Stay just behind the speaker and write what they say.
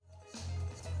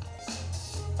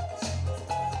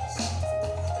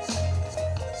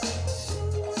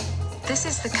This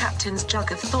is the Captain's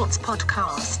Jug of Thoughts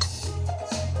podcast,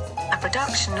 a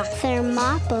production of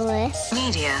Thermopolis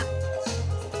Media.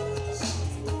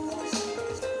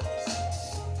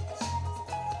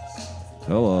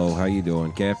 Hello, how you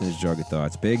doing? Captain's Jug of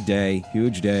Thoughts. Big day,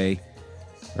 huge day,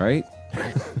 right?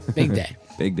 Big day.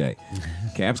 Big day.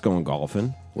 Cap's going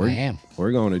golfing. I am.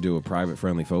 We're going to do a private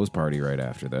Friendly Foes party right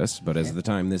after this, but as the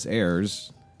time this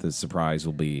airs, the surprise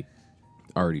will be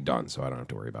already done, so I don't have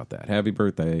to worry about that. Happy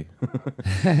birthday.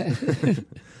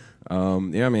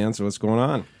 Yeah, man, so what's going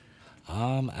on?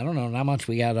 I don't know, not much.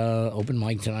 We got a open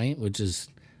mic tonight,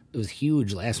 it was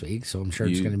huge last week, so I'm sure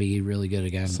it's going to be really good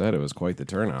again. Said it was quite the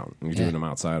turnout. You're doing them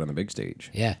outside on the big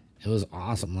stage. Yeah, it was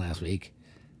awesome last week.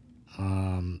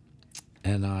 And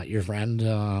your friend,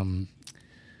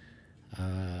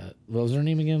 what was her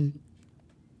name again?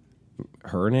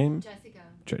 Her name? Jessica.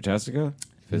 Jessica?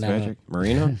 Fitzpatrick?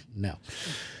 Marina? No.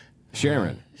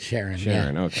 Sharon.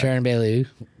 Sharon, okay. Sharon Bailey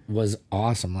was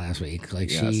awesome last week.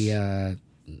 Like, Yes. she,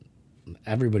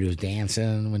 everybody was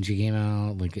dancing when she came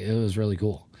out. Like, it was really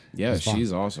cool. Yeah,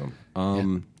 she's awesome.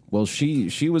 Well,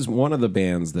 she was one of the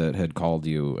bands that had called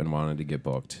you and wanted to get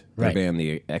booked. Right. The band,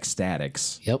 the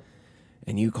Ecstatics. Yep.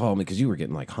 And you called me because you were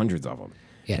getting like hundreds of them.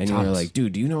 Yeah, and you were tons. like,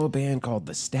 dude, do you know a band called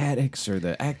the Statics or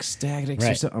the Ecstatics or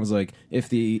Right. something? I was like,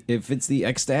 if it's the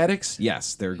Ecstatics,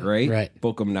 yes, they're great. Right.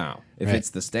 Book them now. If Right. it's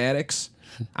the Statics,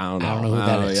 I don't know. I don't know who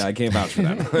that is. Yeah, I can't vouch for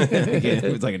them.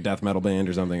 It's like a death metal band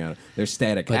or something. They're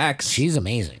Static But X. she's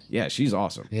amazing. Yeah, she's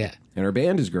awesome. Yeah. And her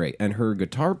band is great. And her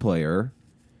guitar player,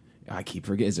 I keep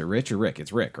forgetting, is it Rich or Rick?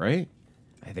 It's Rick, right?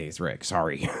 I think it's Rick.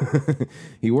 Sorry.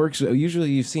 He works,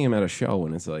 usually you see him at a show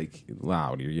and it's like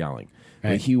loud, you're yelling.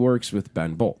 Right. But he works with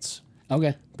Ben Boltz.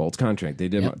 Okay. Boltz Contract. They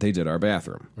did our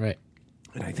bathroom. Right.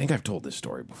 And I think I've told this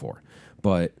story before.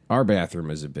 But our bathroom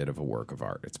is a bit of a work of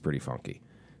art. It's pretty funky.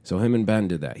 So him and Ben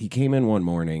did that. He came in one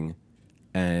morning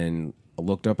and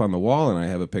looked up on the wall, and I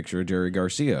have a picture of Jerry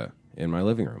Garcia in my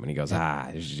living room. And he goes,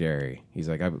 this is Jerry. He's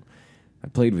like, I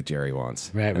played with Jerry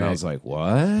once. Right, and right. I was like,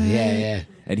 what? Yeah.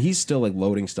 And he's still like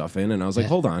loading stuff in. And I was like,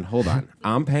 hold on.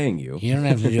 I'm paying you. You don't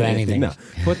have to do anything. No,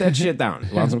 put that shit down.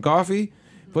 Want some coffee?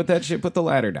 Put the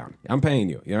ladder down. I'm paying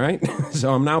you. You all right?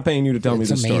 So I'm now paying you to tell me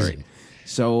the It's story. amazing.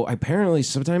 So apparently,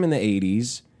 sometime in the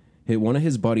 80s, one of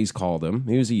his buddies called him.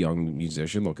 He was a young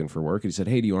musician looking for work. He said,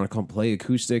 hey, do you want to come play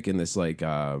acoustic in this like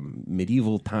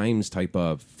medieval times type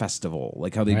of festival?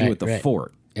 Like how they do at the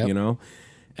fort, Yep. you know?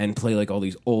 And play like all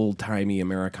these old-timey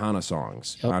Americana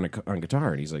songs on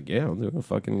guitar. And he's like, yeah, I'll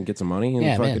fucking get some money. And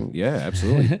Yeah, fucking, man. yeah,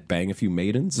 absolutely. Bang a few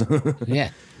maidens. Yeah.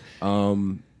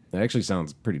 That actually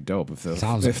sounds pretty dope. If the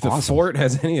Awesome. fort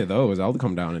has any of those, I'll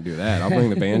come down and do that. I'll bring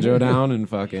the banjo down and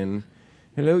fucking,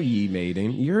 hello, ye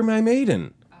maiden. You're my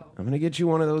maiden. I'm going to get you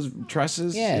one of those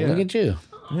tresses. Yeah, look at you.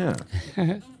 Yeah.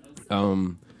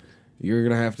 You're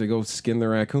going to have to go skin the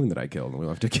raccoon that I killed, and we'll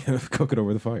have to cook it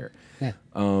over the fire. Yeah.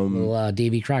 Little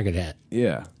Davy Crockett hat.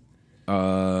 Yeah.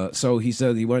 So he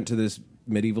said he went to this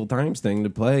medieval times thing to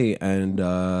play, and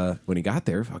when he got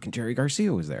there, fucking Jerry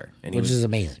Garcia was there. And Which is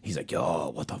amazing. He's like, yo,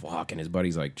 what the fuck? And his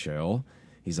buddy's like, chill.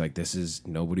 He's like,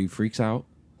 nobody freaks out.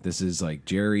 This is like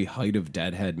Jerry, height of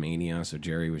Deadhead mania, so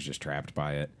Jerry was just trapped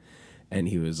by it. And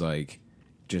he was like,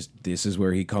 this is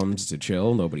where he comes to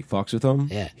chill. Nobody fucks with him.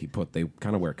 Yeah. They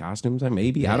kind of wear costumes,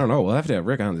 maybe. I don't know. We'll have to have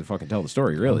Rick on to fucking tell the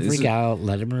story, really. Freak out,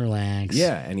 let him relax.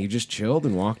 Yeah, and he just chilled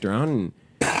and walked around, and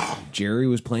Jerry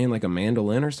was playing like a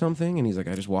mandolin or something, and he's like,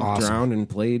 I just walked around and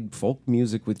played folk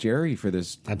music with Jerry for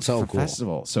this That's so cool.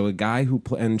 festival. So a guy who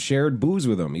and shared booze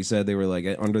with him. He said they were like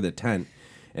under the tent,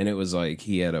 and it was like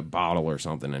he had a bottle or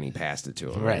something, and he passed it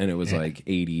to him, Right. and it was like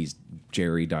 80s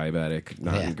Jerry diabetic,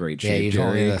 not in great Yeah, shape. you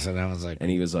told me Jerry. this, and I was like, And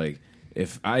he was like,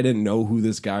 if I didn't know who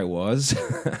this guy was,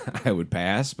 I would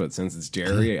pass, but since it's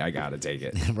Jerry, I gotta take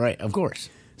it. right, of course.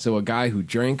 So a guy who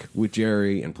drank with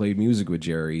Jerry and played music with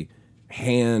Jerry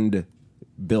hand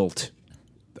built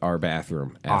our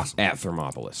bathroom at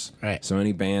Thermopolis. Right. So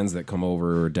any bands that come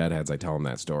over or Deadheads, I tell them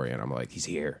that story, and I'm like, he's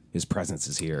here. His presence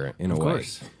is here in a way.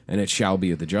 course. And it shall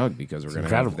be at the Jug because we're going to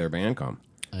have incredible. their band come.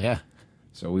 Yeah.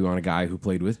 So we want a guy who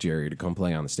played with Jerry to come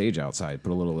play on the stage outside,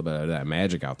 put a little bit of that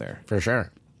magic out there. For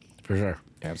sure.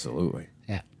 Absolutely.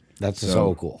 Yeah. That's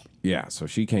so cool. Yeah, so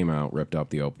she came out, ripped up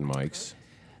the open mics.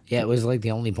 Yeah, it was like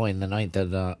the only point in the night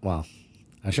that, well,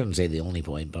 I shouldn't say the only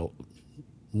point, but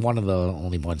one of the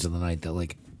only points of the night that,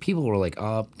 like, people were, like,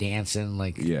 up, dancing,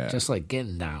 like, just, like,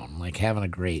 getting down, like, having a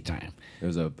great time. It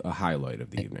was a highlight of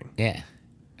the evening. Yeah.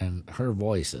 And her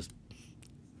voice is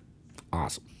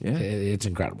awesome. Yeah. It's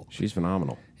incredible. She's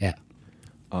phenomenal. Yeah.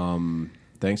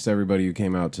 Thanks to everybody who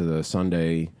came out to the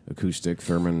Sunday acoustic,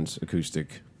 Thurman's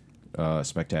acoustic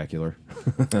spectacular.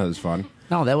 That was fun.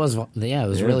 No, it was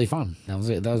really fun. That was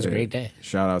a great day.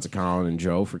 Shout out to Colin and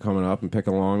Joe for coming up and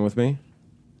picking along with me.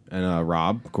 And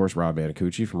Rob, of course, Rob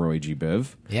Anicucci from Roy G.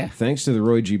 Biv. Yeah. Thanks to the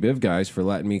Roy G. Biv guys for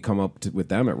letting me come up with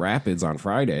them at Rapids on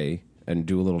Friday and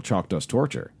do a little Chalk Dust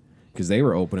Torture. Because they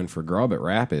were opening for Grub at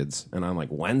Rapids, and on like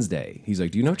Wednesday, he's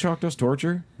like, "Do you know Chalk Dust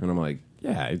Torture?" And I'm like,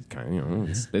 "Yeah, it kind of,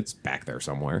 it's back there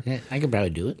somewhere." Yeah, I could probably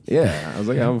do it. Yeah, I was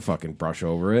like, "I'm gonna fucking brush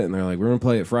over it," and they're like, "We're gonna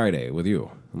play it Friday with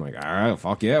you." I'm like, "All right,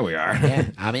 fuck yeah, we are." Yeah,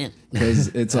 I'm in. Because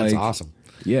it's That's like awesome.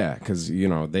 Yeah, because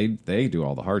they do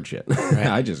all the hard shit. Right.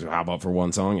 I just hop up for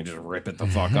one song and just rip it the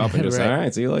fuck up and just Right. all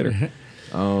right, see you later.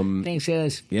 Thanks,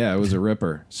 guys. Yeah, it was a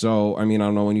ripper. So, I mean, I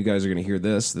don't know when you guys are going to hear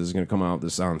this. This is going to come out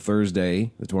on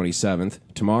Thursday, the 27th.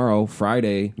 Tomorrow,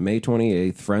 Friday, May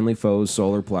 28th, Friendly Foes,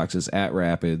 Solar Plexus at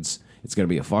Rapids. It's going to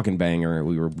be a fucking banger.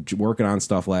 We were working on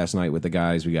stuff last night with the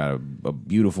guys. We got a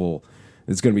beautiful...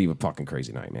 It's going to be a fucking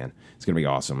crazy night, man. It's going to be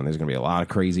awesome. And there's going to be a lot of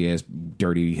crazy-ass,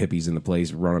 dirty hippies in the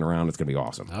place running around. It's going to be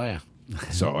awesome. Oh, yeah.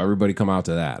 So, everybody come out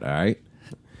to that, all right?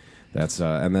 That's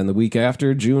and then the week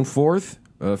after, June 4th,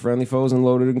 Friendly Foes and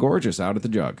Loaded and Gorgeous out at the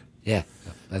Jug. Yeah,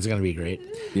 that's going to be great.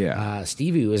 Yeah.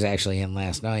 Stevie was actually in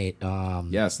last night.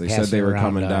 Yes, they said they were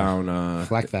coming down.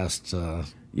 Fleckfest.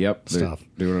 Yep, they're Stuff.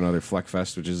 doing another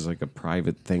Fleckfest, which is like a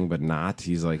private thing, but not.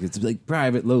 He's like, it's like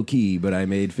private, low key, but I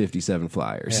made 57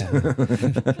 flyers. Yeah.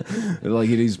 Like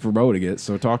he's promoting it.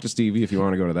 So talk to Stevie if you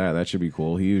want to go to that. That should be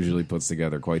cool. He usually puts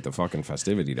together quite the fucking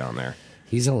festivity down there.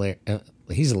 He's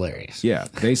hilarious. Yeah,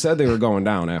 they said they were going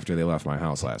down after they left my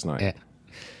house last night.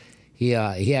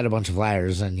 Yeah. He had a bunch of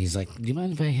flyers, and he's like, "Do you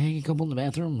mind if I hang a couple in the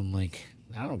bathroom?" I'm like,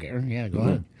 "I don't care. Yeah, go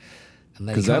ahead." And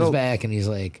then he comes back, and he's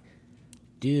like,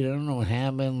 "Dude, I don't know what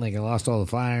happened. Like, I lost all the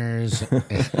flyers."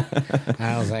 And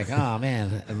I was like, "Oh,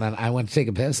 man." And then I went to take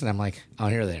a piss, and I'm like, "Oh,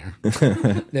 here they are."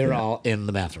 They're all in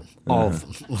the bathroom. All of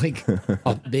them. Like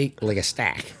a big, like a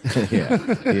stack. Yeah,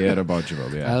 he had a bunch of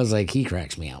them, yeah. I was like, he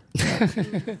cracks me up.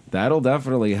 That'll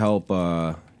definitely help.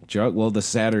 The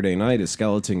Saturday night is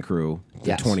Skeleton Crew, the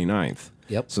Yes. 29th.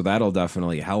 Yep. So that'll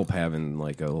definitely help having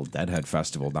like a little Deadhead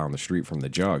festival down the street from the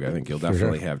Jug. I think you'll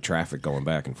definitely have traffic going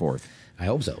back and forth. I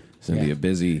hope so. It's going to be a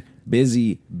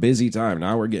busy time.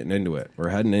 Now we're getting into it. We're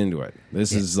heading into it.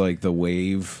 This is like the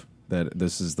wave.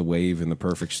 This is the wave in the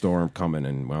perfect storm coming.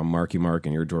 And I'm Marky Mark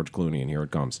and you're George Clooney and here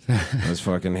it comes. Let's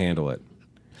fucking handle it.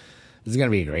 This is going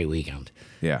to be a great weekend.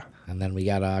 Yeah. And then we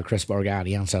got Chris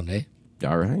Borgatti on Sunday.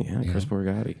 All right, yeah, Chris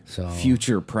Borgatti. So-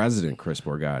 future President Chris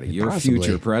Borgatti. You're Possibly.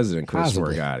 future President Chris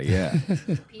Possibly. Borgatti, yeah.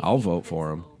 I'll vote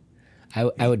for him.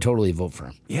 I would totally vote for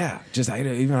him. Yeah, I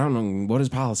don't know what his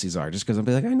policies are, just because I'll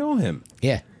be like, I know him.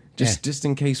 Yeah. Just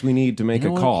in case we need to make You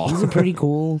know a what? call. He's a pretty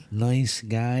cool, nice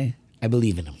guy. I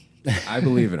believe in him. I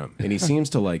believe in him. And he seems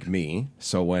to like me,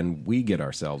 so when we get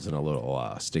ourselves in a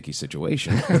little sticky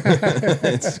situation,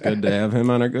 it's good to have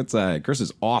him on our good side. Chris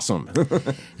is awesome.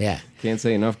 Yeah. Can't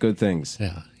say enough good things.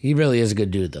 Yeah. He really is a good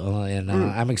dude, though. And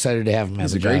I'm excited to have him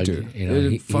as He's a great Jug. dude. You know,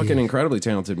 He's a fucking incredibly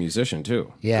talented musician,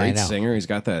 too. Yeah, Great I know. singer. He's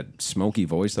got that smoky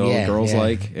voice that all the girls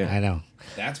like. Yeah. I know.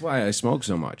 That's why I smoke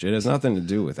so much. It has nothing to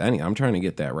do with any. I'm trying to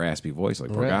get that raspy voice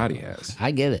like Borgatti has. I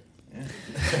get it.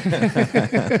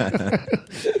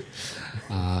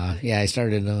 I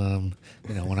started,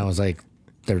 when I was like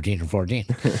 13 or 14,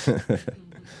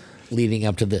 leading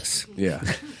up to this. Yeah.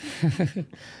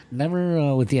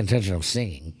 Never with the intention of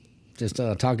singing, just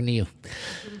talking to you.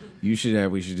 We should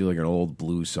do like an old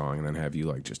blues song and then have you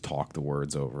like just talk the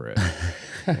words over it.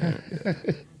 Yeah.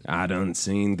 I done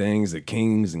seen things that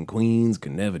kings and queens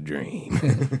could never dream.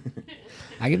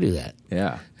 I can do that.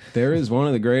 Yeah. There is one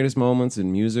of the greatest moments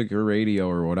in music or radio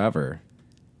or whatever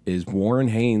is Warren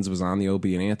Haynes was on the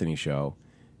Opie and Anthony show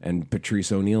and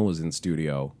Patrice O'Neill was in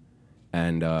studio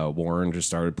and Warren just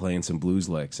started playing some blues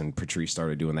licks and Patrice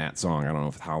started doing that song. I don't know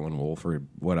if it's Howlin' Wolf or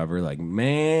whatever. Like,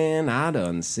 man, I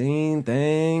done seen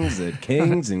things that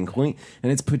kings and queens. And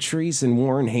it's Patrice and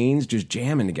Warren Haynes just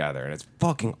jamming together and it's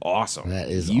fucking awesome. That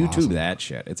is YouTube awesome. that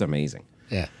shit. It's amazing.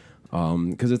 Yeah.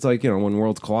 Because it's like, when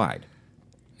worlds collide.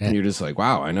 Yeah. And you're just like,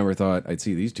 wow, I never thought I'd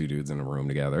see these two dudes in a room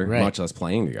together, Right. much less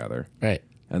playing together. Right.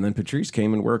 And then Patrice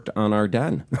came and worked on our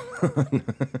den.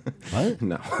 What?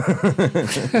 No.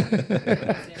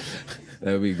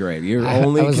 That would be great. I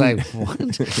was like,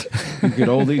 what? You could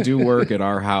only do work at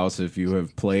our house if you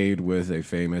have played with a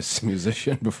famous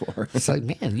musician before. It's like,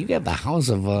 man, you got the house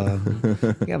of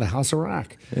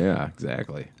rock. Yeah,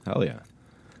 exactly. Hell yeah.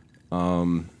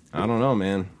 I don't know,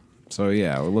 man. So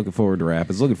yeah, we're looking forward to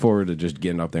Rapids. Looking forward to just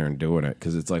getting up there and doing it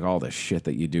because it's like all the shit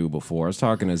that you do before. I was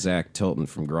talking to Zach Tilton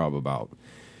from Grub about.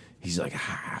 He's like,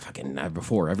 fucking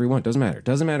before everyone doesn't matter.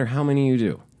 Doesn't matter how many you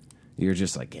do. You're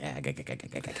just like,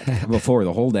 before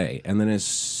the whole day. And then as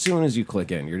soon as you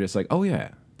click in, you're just like, oh, yeah,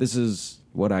 this is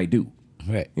what I do.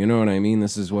 Right. You know what I mean?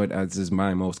 This is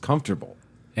my most comfortable.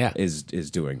 Yeah. Is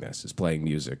doing this, is playing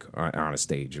music on a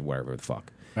stage or wherever the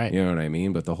fuck. Right. You know what I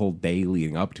mean? But the whole day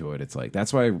leading up to it, it's like,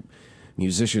 that's why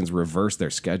musicians reverse their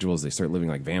schedules. They start living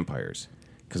like vampires.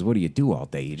 Because what do you do all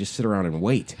day? You just sit around and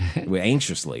wait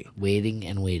anxiously. Waiting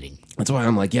and waiting. That's why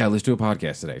I'm like, yeah, let's do a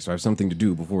podcast today. So I have something to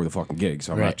do before the fucking gig.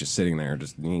 So I'm not just sitting there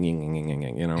just, you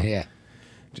know? Yeah.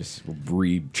 Just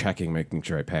rechecking, making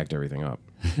sure I packed everything up.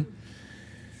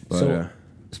 But, so,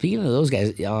 speaking of those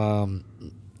guys, you know,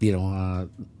 a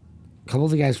couple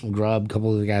of the guys from Grub, a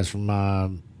couple of the guys from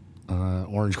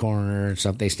Orange Corner and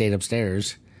stuff, they stayed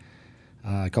upstairs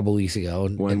a couple of weeks ago.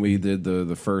 When we did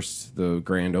the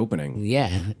grand opening.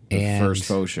 Yeah. The first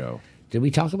faux show. Did we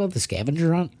talk about the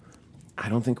scavenger hunt? I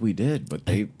don't think we did, but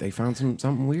they found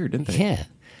something weird, didn't they? Yeah.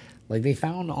 Like, they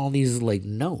found all these, like,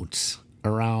 notes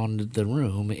around the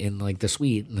room in, like, the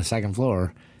suite in the second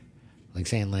floor. Like,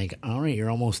 saying, like, all right, you're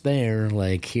almost there.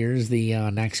 Like, here's the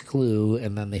next clue.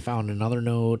 And then they found another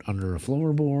note under a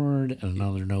floorboard and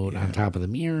another note on top of the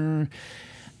mirror.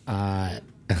 And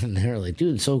they were like,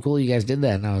 dude, it's so cool you guys did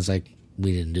that. And I was like,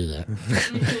 we didn't do that.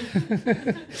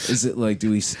 Is it like,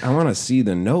 I want to see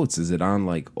the notes. Is it on,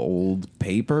 like, old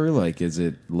paper? Like, does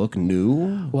it look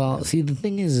new? Well, see, the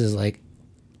thing is like,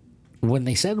 when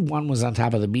they said one was on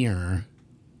top of the mirror,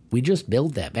 we just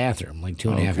built that bathroom like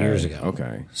 2.5 years ago.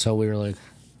 Okay. So we were like,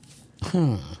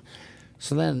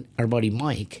 So then our buddy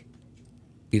Mike,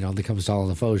 you know, that comes to all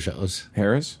the faux shows.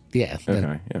 Harris? Yeah.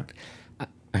 Okay, yeah.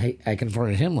 I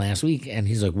confronted him last week, and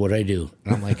he's like, what'd I do?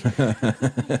 And I'm like,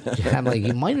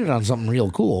 you might have done something real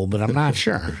cool, but I'm not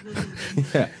sure.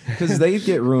 Yeah, because they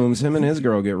get rooms, him and his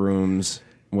girl get rooms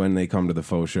when they come to the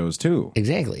faux shows, too.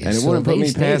 Exactly. And it wouldn't put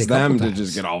me past them to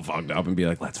just get all fucked up and be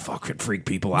like, let's fucking freak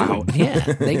people out. Yeah,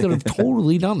 they could have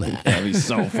totally done that. That'd be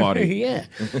so funny. Yeah.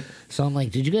 So I'm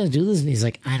like, did you guys do this? And he's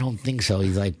like, I don't think so.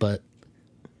 He's like, but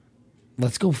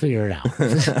let's go figure it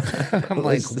out. I'm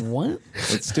like, what?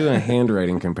 Let's do a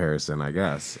handwriting comparison, I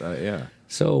guess. Yeah.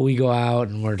 So we go out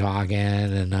and we're talking,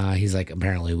 and he's like,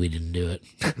 apparently we didn't do it.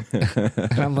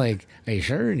 And I'm like, are you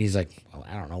sure? And he's like, well,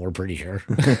 I don't know. We're pretty sure.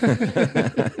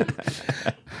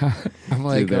 I'm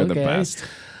like, dude, they're the okay. best.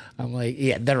 I'm like,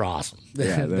 yeah, they're awesome.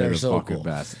 Yeah, they're the so fucking cool.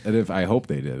 best. And I hope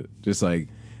they did it. Just like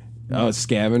a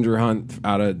scavenger hunt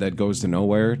that goes to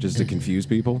nowhere just to confuse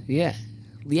people. Yeah.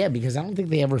 Yeah, because I don't think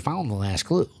they ever found the last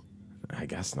clue. I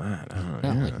guess not.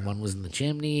 Like one was in the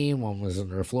chimney, one was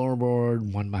under a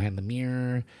floorboard, one behind the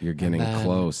mirror. You're getting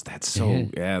close. That's so,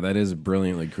 that is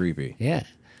brilliantly creepy. Yeah.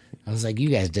 I was like, you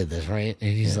guys did this, right?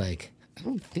 And he's like, I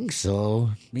don't think so.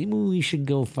 Maybe we should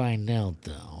go find out,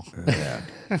 though. Yeah.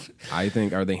 I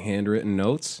think, are they handwritten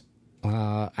notes?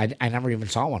 I never even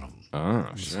saw one of them. Oh,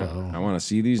 shit. I want to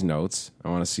see these notes. I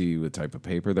want to see what type of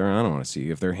paper they're on. I want to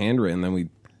see if they're handwritten, then we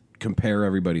compare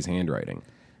everybody's handwriting.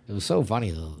 It was so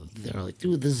funny, though. They were like,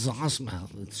 dude, this is awesome.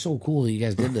 It's so cool that you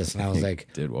guys did this. And I was like,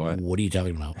 did what? What are you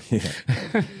talking about? Yeah.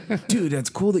 Dude, that's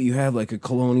cool that you have like a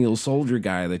colonial soldier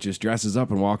guy that just dresses up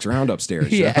and walks around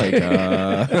upstairs. Yeah. Like,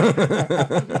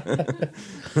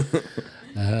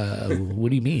 what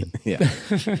do you mean? Yeah.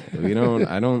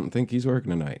 I don't think he's working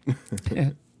tonight.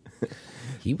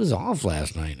 He was off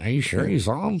last night. Are you sure you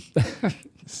saw him?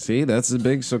 See, that's the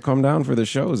big. So come down for the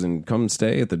shows and come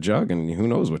stay at the Jug, and who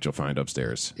knows what you'll find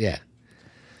upstairs. Yeah.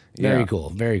 Very cool.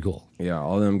 Very cool. Yeah,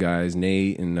 all them guys,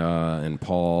 Nate and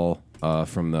Paul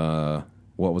from the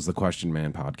What Was the Question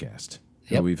Man podcast.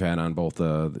 Yep. We've had on both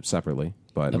separately,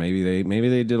 but maybe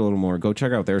they did a little more. Go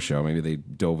check out their show. Maybe they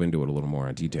dove into it a little more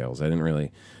on details. I didn't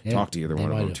really talk to either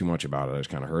one of them too much about it. I just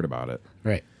kind of heard about it.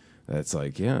 Right. That's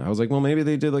like, I was like, well, maybe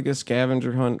they did like a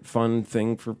scavenger hunt fun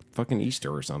thing for fucking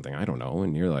Easter or something. I don't know.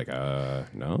 And you're like,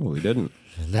 no, we didn't.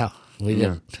 No, we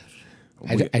didn't.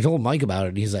 I told Mike about it,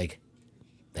 and he's like,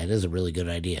 that is a really good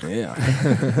idea. Yeah.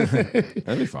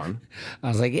 That'd be fun. I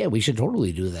was like, yeah, we should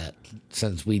totally do that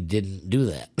since we didn't do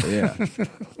that. Yeah.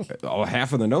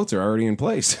 Half of the notes are already in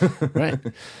place. Right.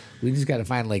 We just got to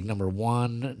find like number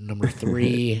 1, number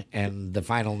 3, and the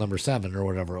final number 7 or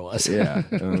whatever it was. Yeah.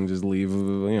 And just leave,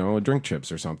 a drink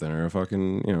chips or something or a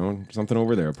fucking, something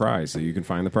over there, a prize so you can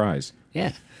find the prize.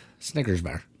 Yeah. Snickers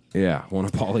bar. Yeah, one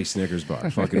of Polly's Snickers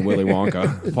bar. Fucking Willy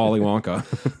Wonka. Polly Wonka.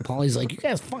 Polly's like, you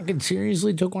guys fucking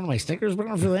seriously took one of my Snickers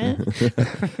bars for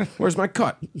that? Where's my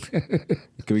cut? Can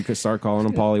we start calling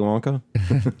him Polly Wonka?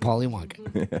 Polly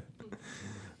Wonka. Yeah.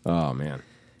 Oh, man.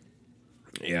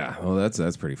 Yeah, well,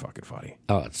 that's pretty fucking funny.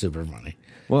 Oh, it's super funny.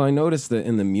 Well, I noticed that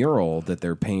in the mural that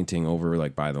they're painting over,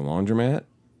 like, by the laundromat,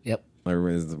 Yep. or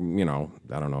is, you know,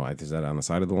 I don't know, is that on the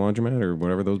side of the laundromat or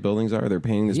whatever those buildings are? They're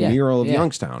painting this mural of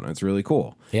Youngstown. It's really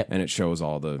cool. Yep. And it shows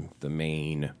all the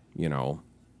main, you know,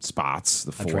 spots,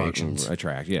 the attractions.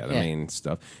 The main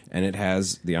stuff. And it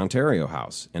has the Ontario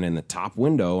House. And in the top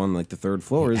window on like the third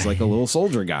floor is like a little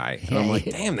soldier guy. And I'm like,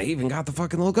 damn, they even got the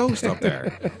fucking little ghost up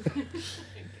there.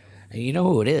 You know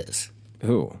who it is?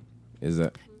 Who is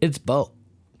that? It's Bo.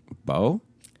 Bo?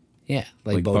 Yeah,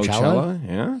 like Bocella.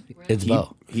 Yeah, It's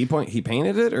Bo. He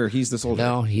painted it, or he's the soldier?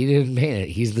 No, he didn't paint it.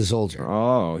 He's the soldier.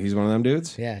 Oh, he's one of them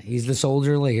dudes? Yeah, he's the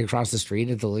soldier like across the street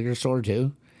at the liquor store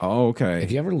too. Oh, okay.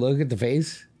 If you ever look at the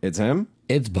face, it's him?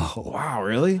 it's Bo. Wow,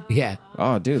 really? Yeah.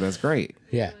 Oh, dude, that's great.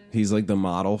 Yeah. He's like the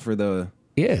model for the...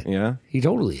 Yeah. Yeah? He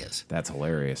totally is. That's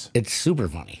hilarious. It's super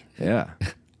funny. Yeah.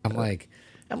 I'm like,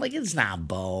 it's not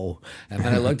Bo. And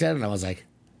then I looked at it and I was like,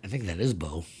 I think that is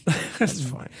Bo. That's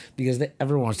fine. Because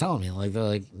everyone was telling me, like, they're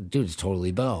like, dude, it's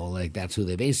totally Bo. Like, that's who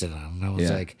they based it on. And I was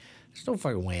like, there's no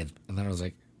fucking way. And then I was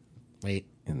like, wait.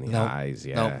 In the eyes,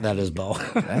 yeah. Nope, that is Bo.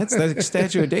 That's the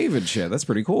Statue of David shit. That's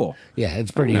pretty cool. Yeah, it's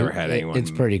pretty. I've never had anyone.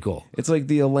 It's pretty cool. It's like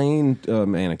the Elaine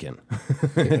mannequin.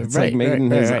 It's like made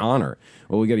in his honor.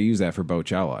 Well, we got to use that for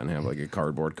Bocella and have like a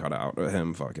cardboard cutout of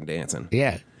him fucking dancing.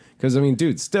 Yeah. Because, I mean,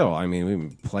 dude, still, I mean, we've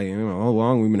been playing all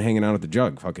along. We've been hanging out at the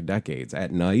Jug fucking decades.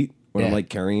 At night, when I'm like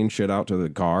carrying shit out to the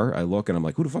car, I look and I'm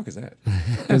like, who the fuck is that?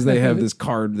 Because they have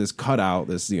this cutout,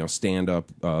 this, you know, stand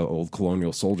up old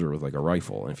colonial soldier with like a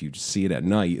rifle. And if you just see it at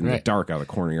night in the dark out of the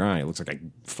corner of your eye, it looks like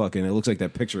it looks like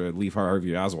that picture of Lee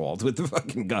Harvey Oswald with the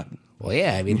fucking gun. Well,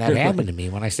 yeah, I mean, that happened to me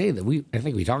when I stayed there. I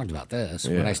think we talked about this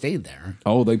when I stayed there.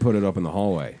 Oh, they put it up in the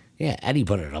hallway. Yeah, Eddie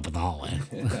put it up in the hallway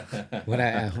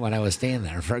when I was staying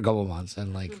there for a couple months,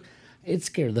 and like it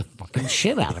scared the fucking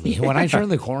shit out of me. When I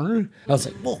turned the corner, I was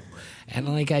like, "Whoa!" And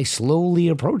like I slowly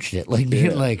approached it, like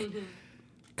being like,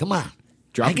 "Come on,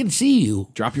 I can see you.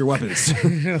 Drop your weapons."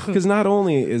 Because not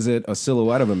only is it a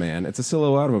silhouette of a man, it's a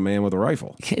silhouette of a man with a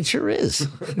rifle. It sure is.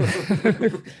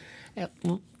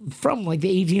 From like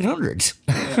the 1800s.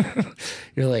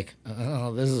 You're like,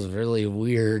 oh, this is really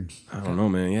weird. I don't know,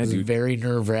 man. Yeah, dude. Very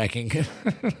nerve-wracking.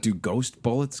 Do ghost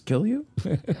bullets kill you?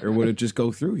 Or would it just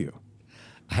go through you?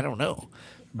 I don't know.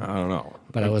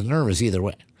 But I was nervous either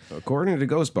way. According to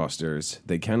Ghostbusters,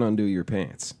 they can undo your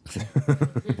pants.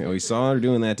 We saw her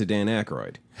doing that to Dan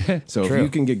Aykroyd. So if you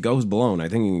can get ghost blown, I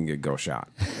think you can get ghost shot.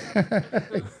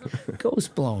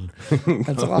 Ghost blown.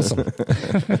 That's awesome.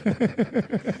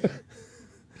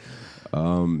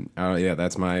 Yeah,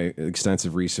 that's my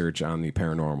extensive research on the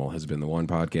paranormal has been the one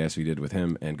podcast we did with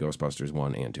him and Ghostbusters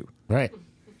 1 and 2. Right.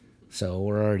 So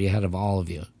we're already ahead of all of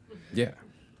you. Yeah.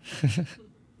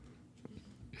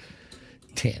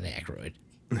 Dan Aykroyd.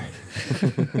 Dan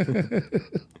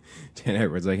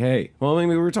Aykroyd's like, hey, well, I mean,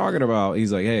 we were talking about,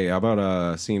 he's like, hey, how about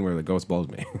a scene where the ghost blows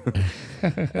me?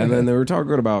 And then they were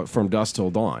talking about From Dusk Till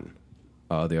Dawn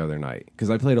the other night. Because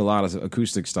I played a lot of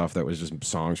acoustic stuff that was just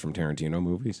songs from Tarantino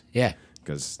movies. Yeah.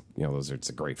 Because, you know, it's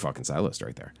a great fucking side list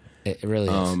right there. It really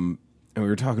is. And we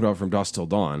were talking about From Dusk Till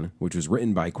Dawn, which was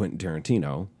written by Quentin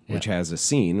Tarantino, which has a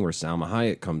scene where Salma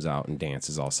Hayek comes out and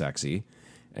dances all sexy.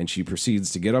 And she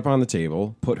proceeds to get up on the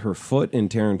table, put her foot in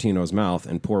Tarantino's mouth,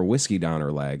 and pour whiskey down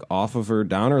her leg, off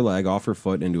her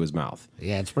foot into his mouth.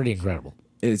 Yeah, it's pretty incredible.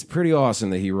 It's pretty awesome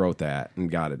that he wrote that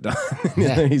and got it done.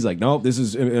 Yeah. He's like, nope, this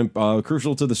is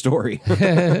crucial to the story.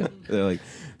 They're like,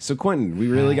 so Quentin, we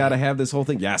really got to have this whole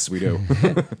thing? Yes, we do.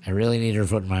 I really need her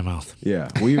foot in my mouth. Yeah,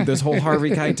 this whole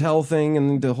Harvey Keitel thing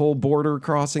and the whole border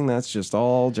crossing, that's just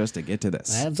all just to get to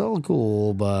this. That's all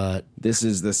cool, but... This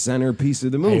is the centerpiece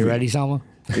of the movie. Are you ready, Selma?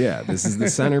 Yeah, this is the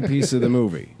centerpiece of the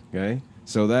movie, okay?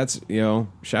 So that's,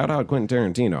 shout out Quentin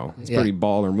Tarantino. It's a pretty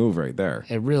baller move right there.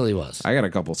 It really was. I got a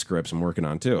couple scripts I'm working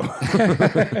on, too.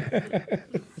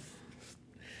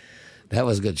 That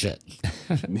was good shit.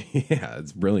 Yeah,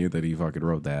 it's brilliant that he fucking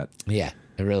wrote that. Yeah,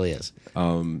 it really is.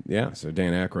 Yeah, so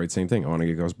Dan Aykroyd, same thing. I want to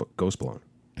get ghost blown.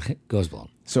 Ghost blown.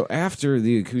 So after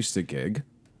the acoustic gig,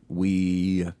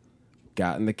 we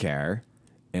got in the car,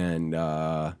 and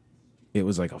it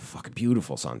was like a fucking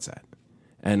beautiful sunset.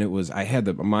 And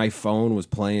my phone was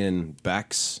playing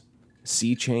Beck's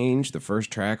Sea Change. The first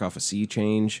track off of Sea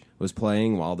Change was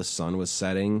playing while the sun was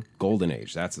setting. Golden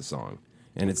Age, that's the song.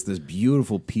 And it's this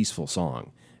beautiful, peaceful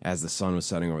song as the sun was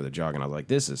setting over the jug. And I was like,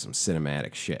 this is some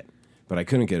cinematic shit. But I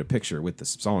couldn't get a picture with the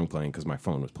song playing because my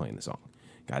phone was playing the song.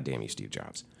 God damn you, Steve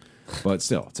Jobs. But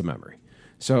still, it's a memory.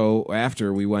 So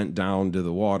after we went down to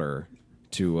the water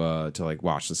to like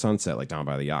watch the sunset, like down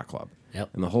by the yacht club.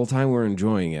 Yep. And the whole time we're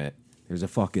enjoying it, there's a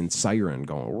fucking siren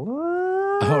going.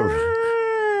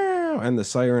 Oh. And the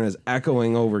siren is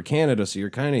echoing over Canada, so you're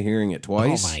kind of hearing it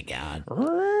twice. Oh, my God.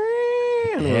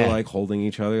 and we're like holding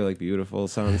each other, like beautiful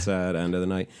sunset, end of the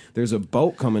night. There's a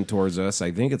boat coming towards us.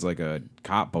 I think it's like a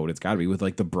cop boat. It's got to be with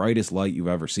like the brightest light you've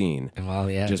ever seen. Well,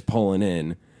 yeah. Just pulling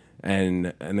in.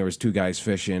 And there was two guys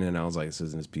fishing, and I was like, this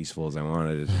isn't as peaceful as I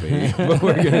wanted it to be. But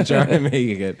we're going to try to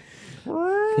make it.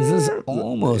 This is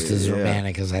almost as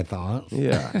romantic as I thought.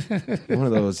 Yeah. One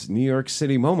of those New York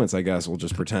City moments, I guess. We'll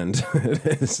just pretend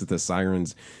it is the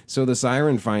sirens. So the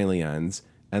siren finally ends,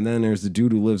 and then there's the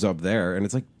dude who lives up there, and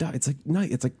it's like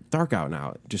night. It's like dark out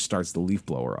now. It just starts the leaf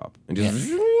blower up. And just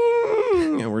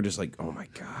and we're just like, oh my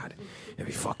God. You'd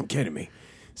be fucking kidding me.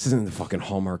 This isn't the fucking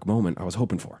Hallmark moment I was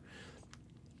hoping for.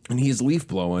 And he's leaf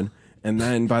blowing, and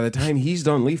then by the time he's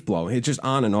done leaf blowing, it's just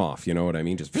on and off. You know what I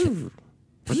mean? Just like,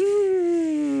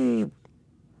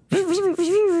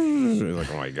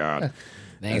 oh my God.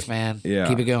 Thanks, man. Yeah.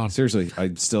 Keep it going. Seriously,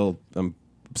 I'm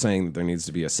saying that there needs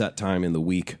to be a set time in the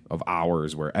week of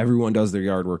hours where everyone does their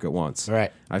yard work at once.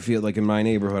 Right. I feel like in my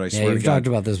neighborhood, I swear to God. You've talked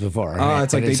about this before.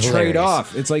 It's like they trade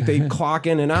off. It's like they clock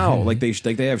in and out. Like they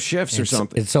have shifts or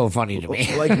something. It's so funny to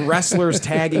me. Like wrestlers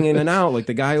tagging in and out. Like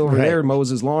the guy over there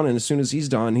mows his lawn, and as soon as he's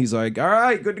done, he's like, all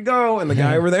right, good to go. And the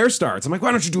guy over there starts. I'm like,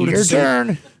 why don't you do it at the same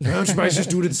time? Why don't you guys just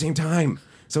do it at the same time?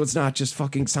 So it's not just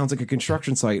fucking sounds like a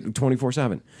construction site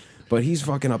 24/7. But he's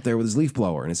fucking up there with his leaf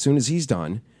blower, and as soon as he's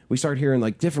done, we start hearing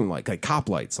like different like cop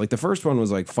lights. Like the first one was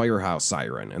like firehouse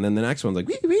siren, and then the next one's like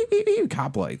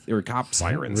cop light or cop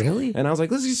sirens. Really? And I was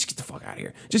like, let's just get the fuck out of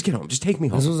here. Just get home. Just take me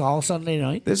home. This was all Sunday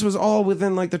night? This was all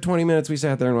within like the 20 minutes we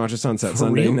sat there and watched the sunset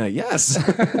Sunday night. Yes.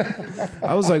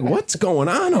 I was like, what's going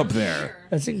on up there?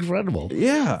 That's incredible.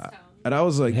 Yeah. And I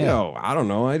was like, yo, I don't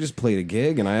know. I just played a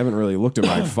gig and I haven't really looked at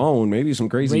my phone. Maybe some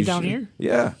crazy Right down here?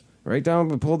 Yeah. Right down,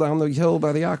 we pulled down the hill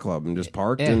by the yacht club and just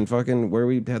parked and fucking where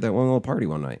we had that one little party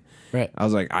one night. Right. I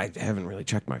was like, I haven't really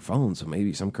checked my phone, so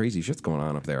maybe some crazy shit's going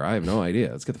on up there. I have no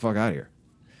idea. Let's get the fuck out of here.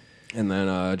 And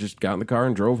then just got in the car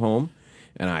and drove home,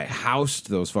 and I housed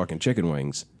those fucking chicken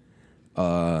wings.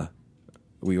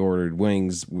 We ordered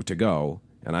wings to go,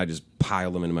 and I just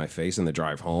piled them into my face in the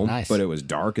drive home. Nice. But it was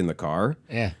dark in the car.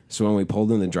 Yeah. So when we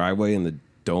pulled in the driveway and the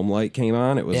dome light came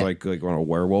on, it was like when a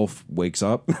werewolf wakes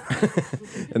up.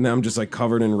 And then I'm just like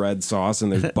covered in red sauce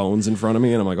and there's bones in front of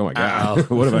me and I'm like, oh my God,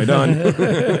 what have I done?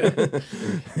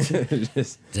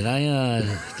 Did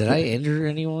I injure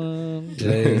anyone?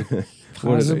 Did I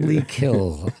possibly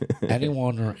kill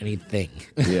anyone or anything?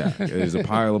 Yeah, there's a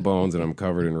pile of bones and I'm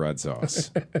covered in red sauce.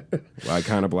 Well, I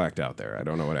kind of blacked out there. I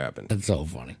don't know what happened. That's so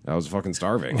funny. I was fucking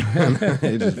starving.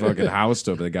 It just fucking housed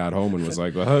up and got home and was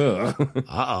like,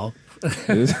 Uh-oh.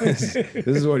 This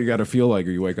is what you got to feel like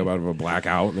when you wake up out of a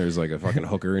blackout and there's like a fucking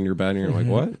hooker in your bed and you're like,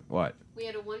 what? What? We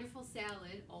had a wonderful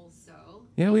salad also.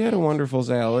 Yeah, we had a wonderful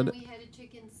salad. And we had a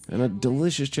chicken sandwich. And a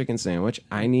delicious chicken sandwich.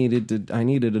 I needed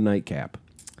a nightcap.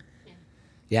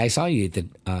 Yeah, I saw you eat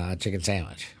the chicken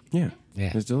sandwich. Yeah. Yeah.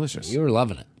 It was delicious. You were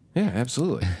loving it. Yeah,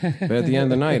 absolutely. But at the end of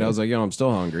the night, I was like, yo, I'm still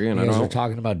hungry. And You guys I were don't.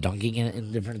 talking about dunking it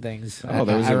in different things. Oh,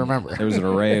 there was I remember. There was an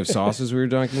array of sauces we were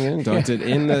dunking in. Dunked it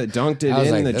in the I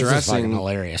was like, the this is fucking dressing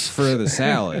hilarious. for the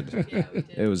salad.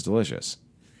 It was delicious.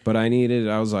 But I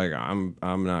was like, I'm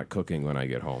not cooking when I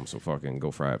get home, so fucking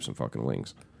go fry up some fucking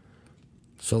wings.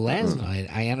 So last night,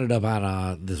 I ended up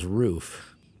on this roof.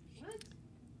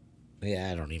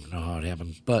 Yeah, I don't even know how it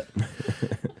happened, but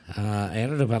I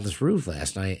ended up on this roof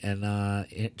last night, and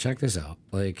check this out.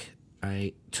 Like,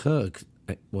 I took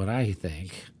what I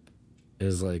think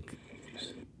is like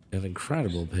an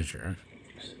incredible picture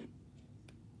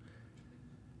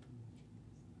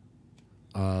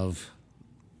of.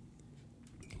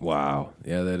 Wow.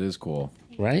 Yeah, that is cool.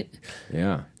 Right?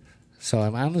 Yeah. So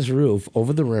I'm on this roof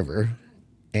over the river,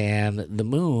 and the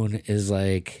moon is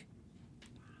like.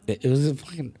 It was a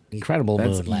fucking incredible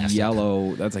moon last yellow.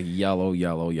 night. That's a yellow.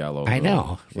 I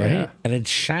know, right? Yeah. And it's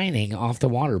shining off the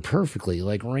water perfectly,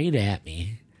 like right at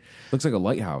me. Looks like a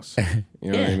lighthouse.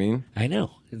 You know what I mean? I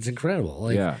know. It's incredible.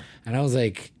 Like, Yeah. And I was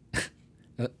like,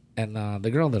 and the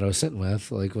girl that I was sitting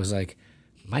with, like, was like,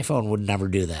 my phone would never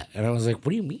do that. And I was like, what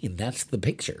do you mean? That's the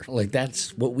picture. Like,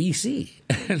 that's what we see.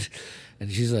 And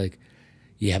she's like,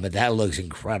 yeah, but that looks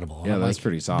incredible. Yeah, I'm that's like,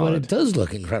 pretty solid. But it does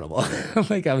look incredible.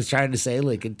 Like, I was trying to say,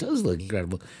 like, it does look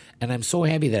incredible. And I'm so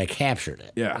happy that I captured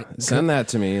it. Yeah. Send that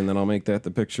to me, and then I'll make that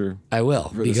the picture. I will,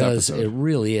 for this because episode. it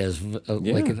really is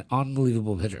like an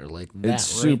unbelievable picture. Like that It's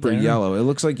super right there. yellow. It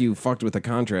looks like you fucked with the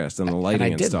contrast and the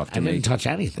lighting and stuff to I me. didn't touch It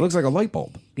anything. looks like a light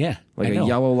bulb. Yeah, Like I a know.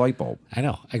 yellow light bulb. I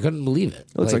know. I couldn't believe it.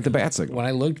 It looks like the bat signal. When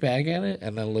I looked back at it,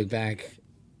 and then looked back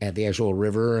at the actual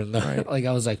river, and the, like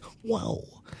I was like, whoa.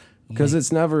 Because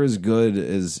it's never as good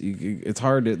as it's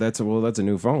hard to. That's a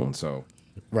new phone, so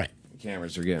Right.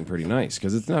 cameras are getting pretty nice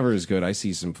because it's never as good. I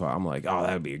see some. I'm like, oh,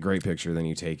 that would be a great picture. Then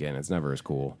you take it, and it's never as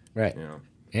cool. Right. You know?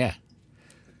 Yeah.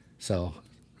 So,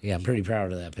 yeah, I'm pretty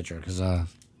proud of that picture because,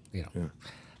 you know,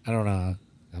 I don't know.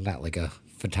 I'm not like a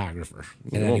photographer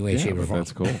in any way, shape, or form.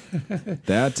 That's cool.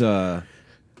 That.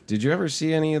 Did you ever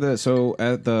see any of the? So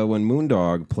at the when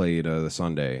Moondog played the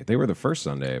Sunday, they were the first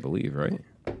Sunday, I believe, right?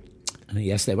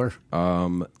 Yes, they were.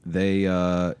 They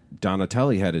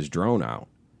Donatelli had his drone out.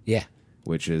 Yeah.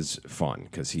 Which is fun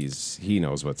because he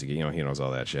knows what to get. You know, he knows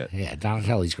all that shit. Yeah,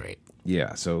 Donatelli's great.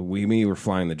 Yeah, so we were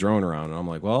flying the drone around, and I'm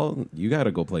like, well, you got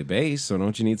to go play bass, so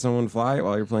don't you need someone to fly it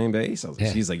while you're playing bass? I was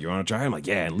like, She's like, you want to try? I'm like,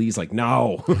 yeah. And Lee's like,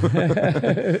 no,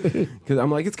 because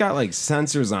I'm like, it's got like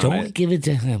sensors on it. Don't give it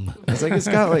to him. It's like it's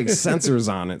got like sensors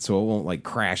on it, so it won't like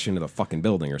crash into the fucking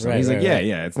building or something. He's like,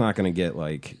 yeah, it's not gonna get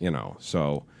like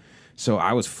So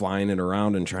I was flying it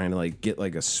around and trying to like get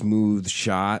like a smooth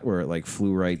shot where it like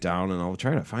flew right down, and I'll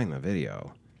try to find the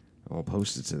video. I'll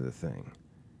post it to the thing.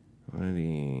 What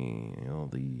are all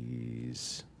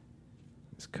these?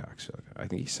 This cocksucker. I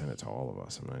think he sent it to all of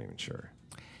us. I'm not even sure.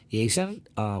 Yeah, he sent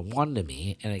one to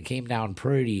me, and it came down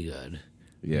pretty good.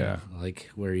 Yeah. You know, like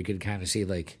where you could kind of see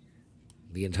like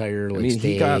the entire like stage.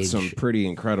 He got some pretty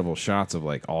incredible shots of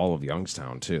like all of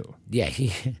Youngstown too. Yeah,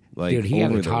 like dude, he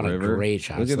had a ton of great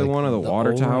shots. Look at the one of the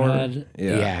water overhead. tower.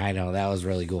 Yeah, I know that was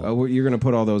really cool. Oh, you're gonna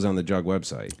put all those on the Jug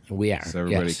website. We are, so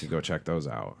everybody can go check those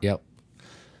out. Yep.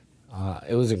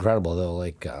 It was incredible though,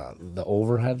 like the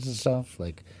overheads and stuff.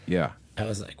 Like, yeah, I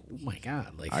was like, oh my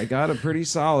god! Like, I got a pretty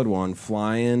solid one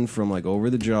flying from like over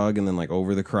the Jug and then like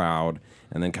over the crowd,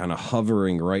 and then kind of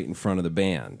hovering right in front of the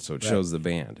band, so it shows the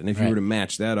band. And if you were to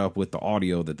match that up with the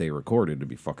audio that they recorded, it'd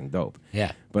be fucking dope.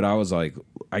 Yeah. But I was like,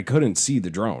 I couldn't see the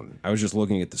drone. I was just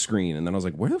looking at the screen, and then I was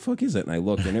like, where the fuck is it? And I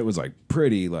looked, and it was like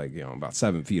pretty, like, you know, about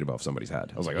 7 feet above somebody's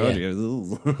head. I was like, oh,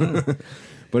 geez.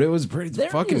 But it was pretty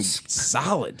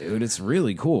solid, dude. It's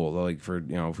really cool. Like, for,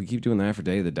 you know, if we keep doing that for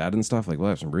Day of the Dead and stuff, like, we'll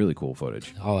have some really cool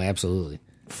footage. Oh, absolutely.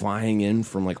 Flying in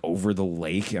from like over the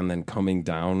lake and then coming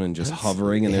down and just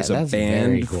hovering, and there's a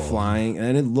band flying,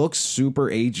 and it looks super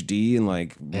HD and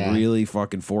like really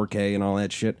fucking 4K and all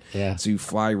that shit. Yeah. So you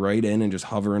fly right in and just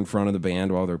hover in front of the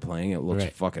band while they're playing. It looks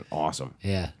fucking awesome.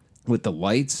 Yeah. With the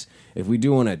lights, if we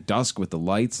do one at dusk with the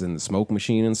lights and the smoke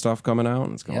machine and stuff coming out,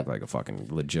 it's gonna look like a fucking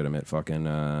legitimate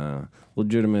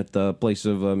place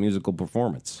of musical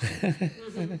performance.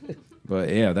 But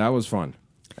yeah, that was fun.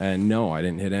 And no, I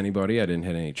didn't hit anybody. I didn't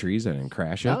hit any trees. I didn't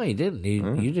crash it. No, you didn't.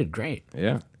 You did great.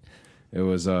 Yeah, it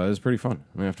was pretty fun.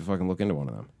 I'm gonna have to fucking look into one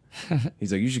of them.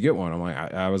 He's like, you should get one. I'm like,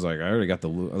 I was like, I already got the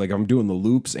like, I'm doing the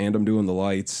loops and I'm doing the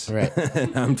lights. Right.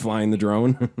 And I'm flying the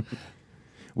drone.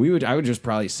 I would just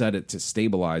probably set it to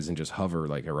stabilize and just hover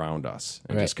like around us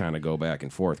and just kind of go back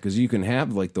and forth, because you can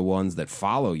have like the ones that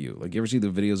follow you. Like, you ever see the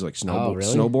videos of, like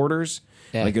snowboarders?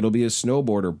 Yeah. Like, it'll be a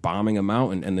snowboarder bombing a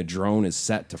mountain and the drone is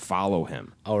set to follow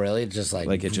him. Oh, really? Just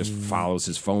like it just follows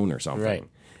his phone or something. Right.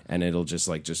 And it'll just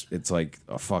it's like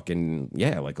a fucking,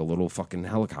 like a little fucking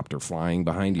helicopter flying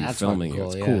behind you. That's filming you.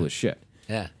 It's cool as shit.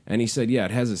 Yeah. And he said,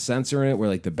 it has a sensor in it where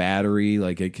like the battery,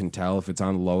 like it can tell if it's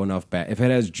on low enough, if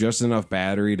it has just enough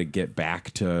battery to get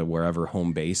back to wherever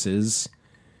home base is,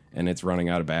 and it's running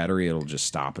out of battery, it'll just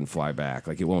stop and fly back.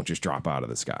 Like, it won't just drop out of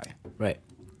the sky. Right.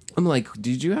 I'm like,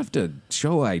 did you have to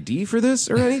show ID for this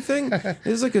or anything?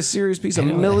 It's like a serious piece of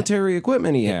military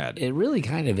equipment he had. It really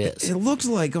kind of is. It looks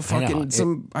like a fucking,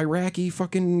 some Iraqi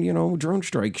fucking, drone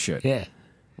strike shit. Yeah.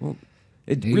 Well,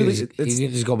 you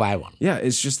can just go buy one. Yeah,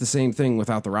 it's just the same thing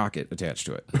without the rocket attached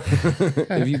to it.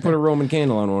 If you put a Roman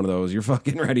candle on one of those, you're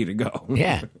fucking ready to go.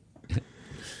 Yeah.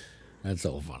 That's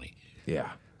so funny.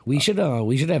 Yeah. We should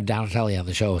have Donatelli on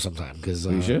the show sometime, because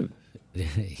we should.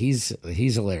 He's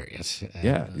hilarious.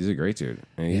 Yeah, he's a great dude.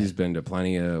 And he's been to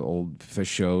plenty of old fish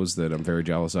shows that I'm very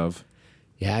jealous of.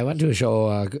 Yeah, I went to a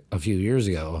show a few years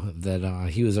ago that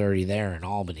he was already there in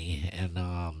Albany, and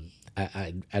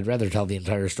I'd rather tell the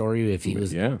entire story if he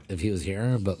was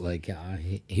here, but like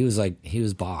he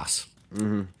was boss.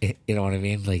 Mm-hmm. You know what I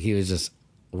mean? Like, he was just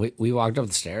we walked up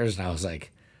the stairs and I was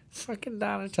like, fucking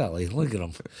Donatelli, look at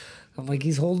him. I'm like,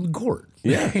 he's holding court.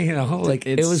 Yeah. Like,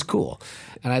 it was cool.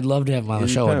 And I'd love to have him on the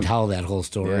show and tell that whole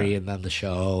story and then the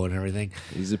show and everything.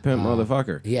 He's a pimp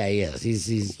motherfucker. Yeah, he is.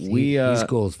 He's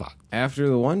cool as fuck. After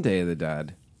the one Day of the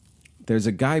Dead, there's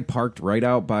a guy parked right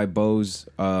out by Bo's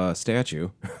statue.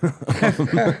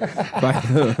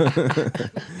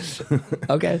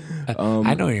 Okay.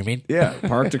 I know what you mean. Yeah,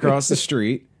 parked across the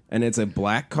street. and it's a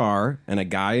black car and a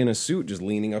guy in a suit just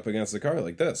leaning up against the car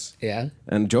like this. Yeah.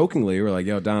 And jokingly, we're like,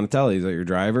 yo, Donatelli, is that your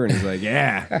driver? And he's like,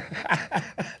 yeah.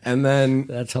 And then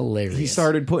That's hilarious. he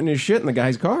started putting his shit in the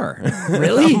guy's car.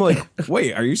 Really? I'm like,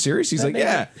 wait, are you serious? He's like,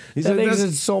 yeah. He's That like, makes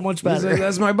 "That's- it so much He's better. like,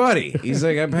 that's my buddy. He's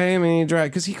like, I pay him and he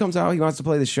drive because he comes out. He wants to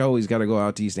play the show. He's got to go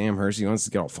out to East Amherst. He wants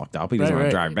to get all fucked up. He doesn't want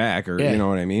to drive back, or Yeah. you know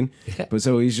what I mean. But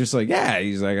so he's just like, yeah.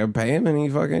 He's like, I pay him and he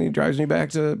drives me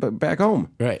back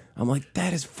home. Right. I'm like,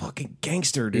 that is fucking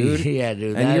gangster, dude. Yeah,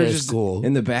 dude. And That you're is just cool.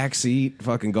 in the back seat,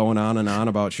 fucking going on and on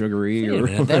about Sugaree. Wait a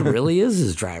minute, that really is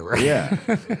his driver. Yeah.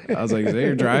 I was like, is that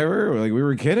your driver? Like, we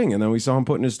were kidding. And then we saw him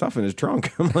putting his stuff in his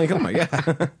trunk. I'm like, oh my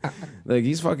God. Like,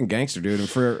 he's fucking gangster, dude. And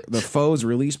for the Foes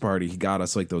release party, he got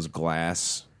us like those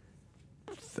glass,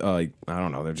 I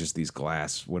don't know. They're just these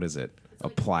glass, what is it? A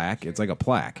plaque. It's like a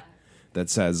plaque that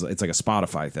says, it's like a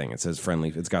Spotify thing. It says friendly.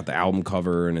 It's got the album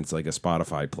cover and it's like a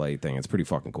Spotify play thing. It's pretty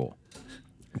fucking cool.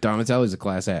 Donatelli's a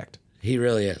class act. He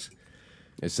really is.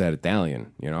 It's that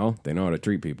Italian, you know? They know how to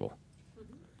treat people.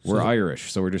 We're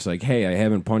Irish, so we're just like, hey, I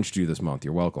haven't punched you this month.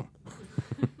 You're welcome.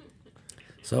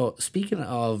 So, speaking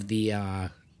of the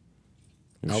album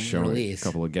release, A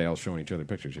couple of gals showing each other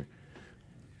pictures here.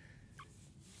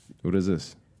 What is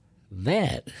this?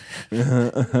 that. Do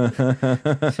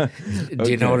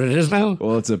you know what it is now?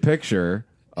 Well, it's a picture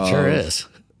of Sure is.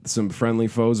 some Friendly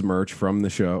Foes merch from the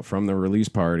show, from the release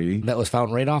party. That was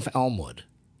found right off Elmwood.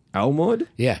 Elmwood?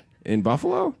 Yeah. In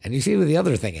Buffalo? And you see what the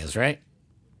other thing is, right?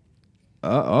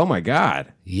 Oh my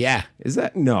God. Yeah. Is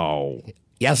that? No.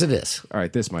 Yes, it is. All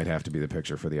right, this might have to be the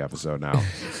picture for the episode now.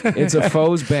 It's a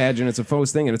Foes badge and it's a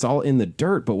Foes thing and it's all in the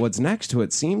dirt, but what's next to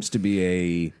it seems to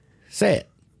be Say it.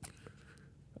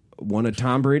 one of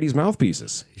Tom Brady's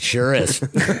mouthpieces. Sure is.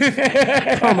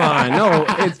 Come on, no,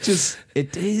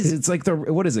 it is. It's like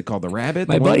what is it called? The rabbit?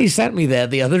 My The one- buddy sent me that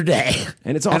the other day.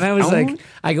 And it's off And I was Elmwood? like,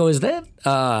 I go, is that,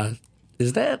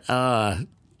 and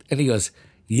he goes,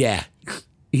 yeah.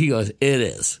 He goes, it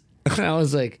is. And I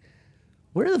was like,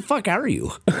 where the fuck are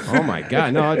you? Oh my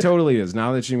God, no, it totally is.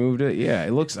 Now that she moved it, yeah,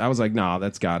 it looks. I was like, nah,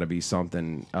 that's got to be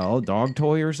something. Oh, dog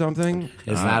toy or something.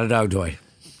 It's not a dog toy.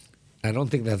 I don't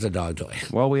think that's a dog toy.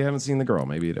 Well, we haven't seen the girl.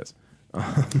 Maybe it is.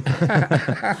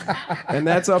 And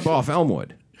that's up off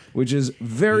Elmwood, which is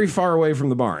very far away from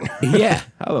the barn. Yeah.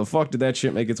 How the fuck did that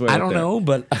shit make its way? I up don't there? know,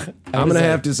 but I'm gonna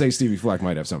have to say Stevie Fleck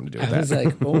might have something to do with I was that.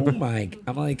 like, oh my,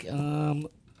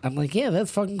 I'm like, yeah,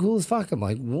 that's fucking cool as fuck. I'm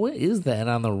like, what is that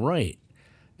on the right?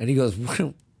 And he goes, what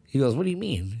do you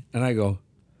mean? And I go,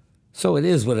 so it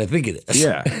is what I think it is.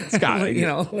 Yeah, it's got it. You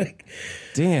know, like,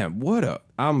 Damn, what a...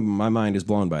 my mind is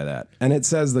blown by that. And it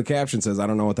says, the caption says, I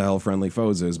don't know what the hell Friendly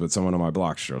Foes is, but someone on my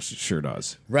block sure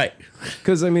does. right.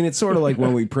 Because, I mean, it's sort of like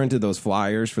when we printed those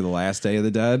flyers for the last Day of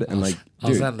the Dead. And, like, I'll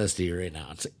dude, send this to you right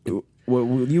now.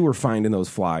 you were finding those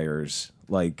flyers,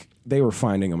 like, they were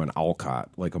finding them in Alcott,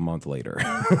 like, a month later.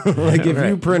 Like, if you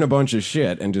Right. print a bunch of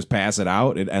shit and just pass it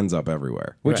out, it ends up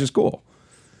everywhere, which Right. is cool.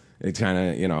 It kind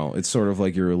of, you know, it's sort of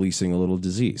like you're releasing a little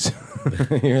disease.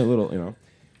 You're a little, you know.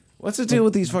 What's the deal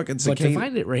with these fucking But to cicadas?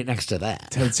 find it right next to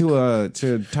that.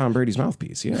 To Tom Brady's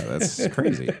mouthpiece. Yeah, that's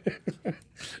crazy.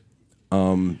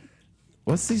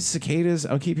 What's these cicadas?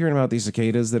 I'll keep hearing about these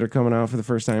cicadas that are coming out for the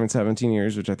first time in 17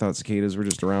 years, which I thought cicadas were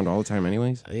just around all the time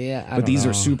anyways. Yeah, I But don't these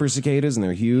know. are super cicadas and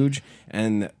they're huge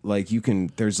and like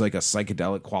there's like a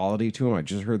psychedelic quality to them. I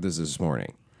just heard this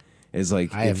morning. It's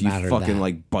like I if have you not heard fucking that.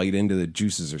 like bite into the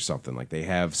juices or something, like they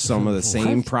have some of the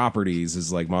same What? properties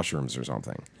as like mushrooms or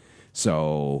something.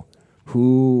 So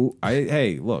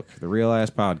hey, look, the Real Ass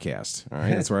Podcast. All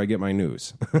right, that's where I get my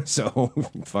news. So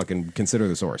fucking consider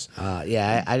the source.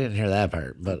 Yeah, I didn't hear that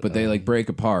part. But They like break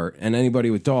apart, and anybody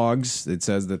with dogs, it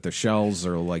says that the shells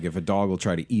are like if a dog will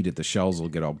try to eat it, the shells will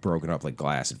get all broken up like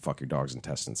glass and fuck your dog's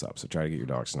intestines up. So try to get your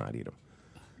dogs to not eat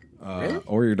them,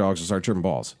 or your dogs will start tripping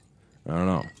balls. I don't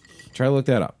know. Try to look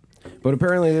that up. But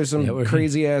apparently, there's some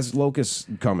crazy ass locusts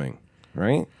coming,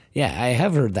 right? yeah, I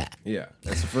have heard that. Yeah,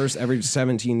 that's the first every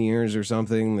 17 years or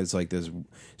something. It's like this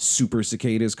super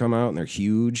cicadas come out and they're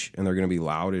huge and they're gonna be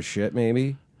loud as shit.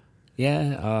 Maybe.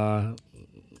 Yeah,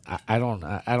 I don't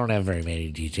have very many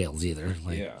details either.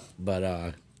 Like, Yeah.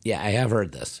 But yeah, I have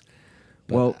heard this.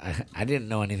 But Well, I didn't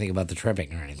know anything about the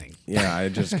tripping or anything. yeah, I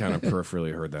just kind of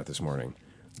peripherally heard that this morning.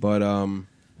 But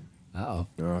Oh,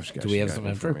 do we have some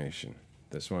info? information?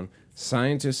 This one.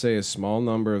 Scientists say a small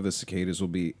number of the cicadas will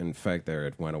be. In fact, there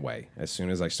it went away as soon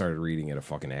as I started reading it. A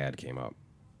fucking ad came up.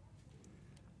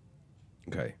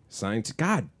 Okay, science.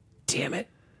 God damn it!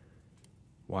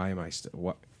 Why am I still?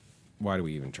 What? Why do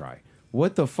we even try?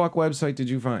 What the fuck website did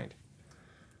you find?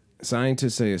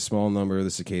 Scientists say a small number of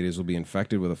the cicadas will be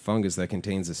infected with a fungus that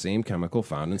contains the same chemical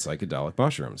found in psychedelic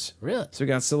mushrooms. Really? So we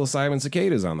got psilocybin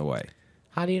cicadas on the way.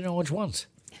 How do you know which ones?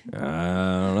 I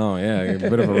don't know. Yeah, a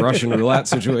bit of a Russian roulette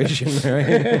situation,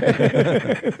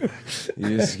 right?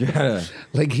 You just gotta.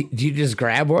 Like, do you just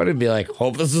grab one and be like,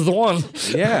 hope this is the one?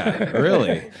 Yeah,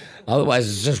 really. Otherwise,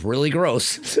 it's just really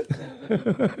gross.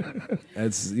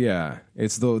 It's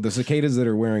the cicadas that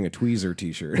are wearing a Tweezer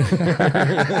T-shirt.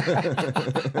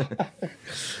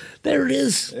 There it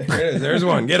is. There's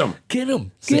one. Get him. Get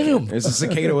him. Get him. There's a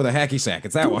cicada with a hacky sack.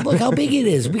 It's that one. Look how big it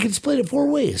is. We can split it 4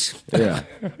 ways. Yeah.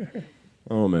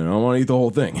 Oh man, I don't want to eat the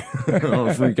whole thing. I don't want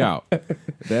to freak out.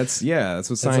 That's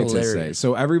what scientists say. hilarious.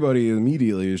 So everybody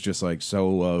immediately is just like,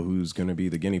 so who's going to be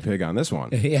the guinea pig on this one?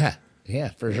 Yeah,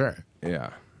 for sure.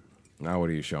 Yeah. Now what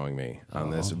are you showing me on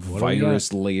this what do we got?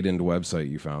 virus-laden website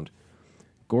you found?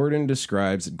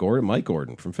 Mike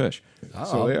Gordon from Fish.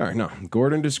 So they are. No,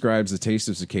 Gordon describes the taste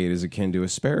of cicadas akin to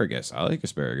asparagus. I like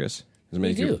asparagus.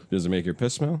 Does it make your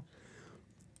piss smell?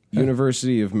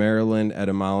 University of Maryland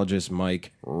etymologist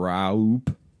Mike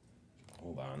Raup.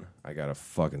 Hold on. I gotta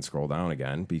fucking scroll down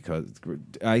again because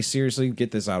I seriously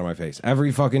get this out of my face.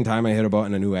 Every fucking time I hit a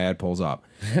button, a new ad pulls up.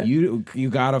 You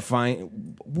gotta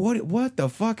find what the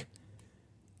fuck?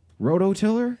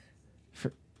 Rototiller?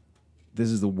 This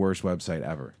is the worst website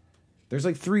ever. There's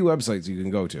like 3 websites you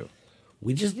can go to.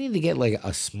 We just need to get like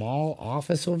a small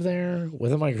office over there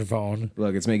with a microphone.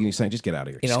 Look, it's making you say, just get out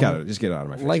of here. Just get out of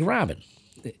my face. Like Robin.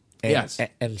 And, Yes.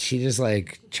 And she just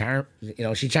like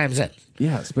she chimes in.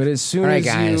 Yes, but as soon All right, as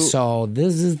guys. So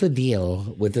this is the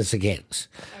deal with the cicadas.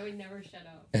 I would never shut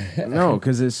up. No,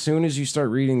 because as soon as you start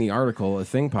reading the article, a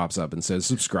thing pops up and says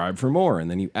subscribe for more,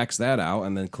 and then you X that out,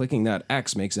 and then clicking that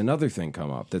X makes another thing come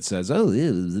up that says, oh,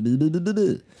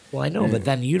 Well, I know, but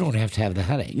then you don't have to have the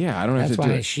headache. yeah, I don't have That's to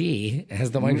do why it. she has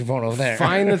the microphone over there.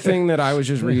 Find the thing that I was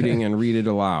just reading and read it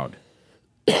aloud.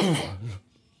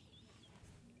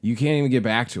 You can't even get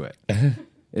back to it.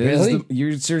 Really?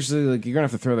 You're seriously like you're gonna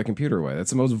have to throw the computer away. That's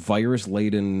the most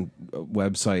virus-laden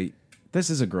website. This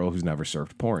is a girl who's never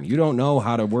surfed porn. You don't know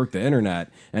how to work the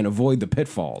internet and avoid the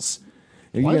pitfalls.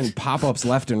 You're What? getting pop-ups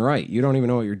left and right. You don't even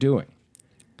know what you're doing.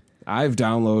 I've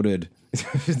downloaded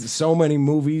so many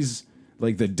movies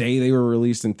like the day they were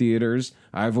released in theaters.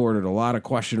 I've ordered a lot of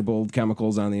questionable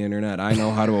chemicals on the internet. I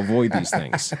know how to avoid these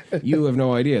things. You have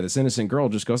no idea. This innocent girl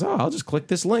just goes, oh, I'll just click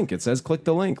this link. It says click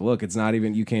the link. Look, it's not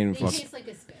even, you can't even They fuck. taste like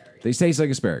asparagus. They taste like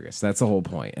asparagus. That's the whole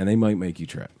point. And they might make you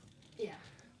trip. Yeah.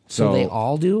 So they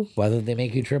all do, whether they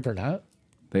make you trip or not.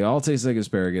 They all taste like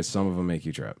asparagus. Some of them make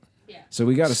you trip. Yeah. So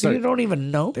we got to So start. you don't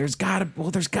even know. There's gotta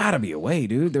be a way,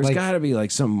 dude. There's Like- gotta be like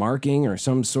some marking or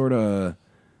some sort of.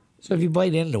 So if you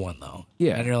bite into one though,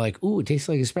 Yeah. and you're like, "Ooh, it tastes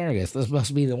like asparagus. This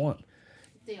must be the one."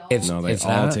 They all. It's No, they it's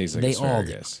all not. taste like They all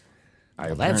do. asparagus.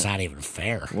 Well, that's not even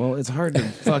fair. Well, it's hard to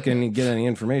fucking get any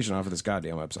information off of this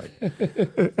goddamn website.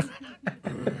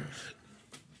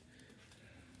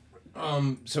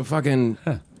 So fucking.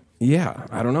 Yeah,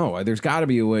 I don't know. There's got to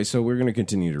be a way. So we're going to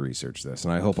continue to research this,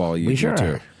 and I hope all of you We do sure too.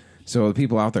 are. So the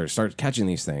people out there start catching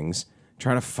these things.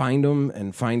 Try to find them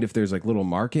and find if there's like little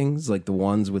markings, like the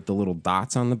ones with the little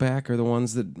dots on the back, are the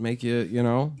ones that make you, you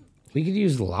know. We could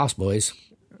use the Lost Boys.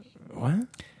 What?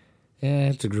 Yeah,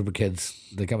 it's a group of kids.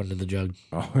 They come into the jug.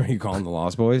 Oh, are you calling the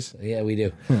Lost Boys? Yeah, we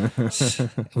do.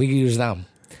 We could use them.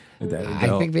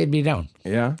 I think they'd be down.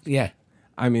 Yeah. Yeah,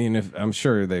 I mean, if I'm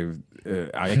sure they've.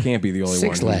 I can't be the only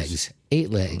 6 one. legs,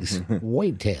 8 legs,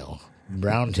 white tail,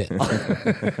 brown tail.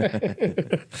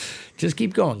 Just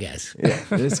keep going, guys.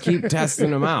 Just keep testing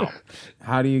them out.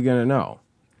 How are you gonna know?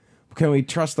 Can we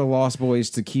trust the Lost Boys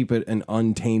to keep it an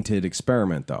untainted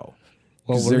experiment, though?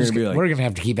 Well, 'Cause we're, they're just, gonna be like, we're gonna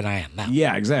have to keep an eye on them.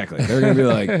 yeah, exactly. They're gonna be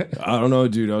like, I don't know,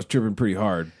 dude. I was tripping pretty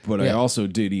hard, but I Yeah. also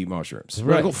did eat mushrooms. We're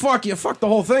Right. like, well, fuck you, fuck the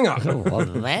whole thing up. Well,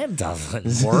 that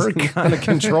doesn't work. On a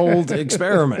controlled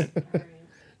experiment.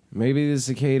 Maybe the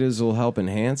cicadas will help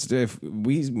enhance. If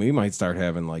we might start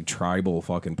having like tribal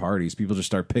fucking parties. People just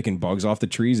start picking bugs off the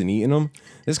trees and eating them.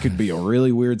 This could be a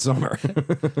really weird summer.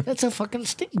 That's a fucking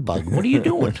stink bug. What are you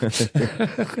doing? I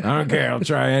don't care. I'll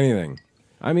try anything.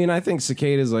 I mean, I think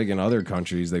cicadas, like in other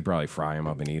countries, they probably fry them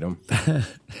up and eat them.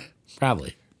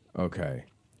 Probably. Okay.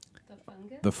 The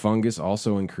fungus. The fungus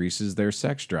also increases their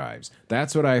sex drives.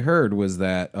 That's what I heard was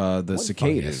that the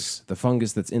cicadas, fungus? the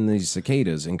fungus that's in these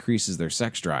cicadas increases their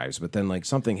sex drives. But then like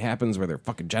something happens where their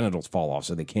fucking genitals fall off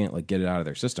so they can't like get it out of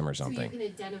their system or So you something. can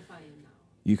identify them now.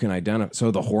 You can identify. So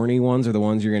the horny ones are the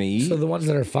ones you're going to eat? So the ones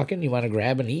that are fucking, you want to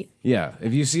grab and eat? Yeah.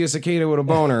 If you see a cicada with a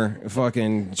boner,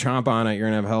 fucking chomp on it, you're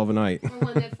going to have a hell of a night. Or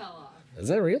one that fell off. Is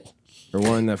that real? Or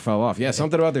one that fell off. Yeah,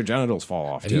 something about their genitals fall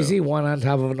off, If too. you see one on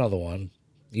top of another one,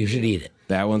 You should eat it.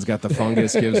 That one's got the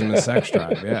fungus, gives them a sex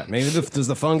drive. Yeah, maybe does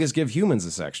the fungus give humans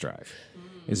a sex drive?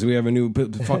 Is we have a new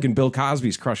fucking Bill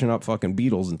Cosby's crushing up fucking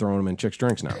beetles and throwing them in chicks'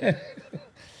 drinks now.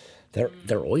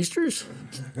 They're oysters?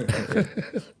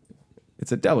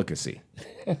 It's a delicacy.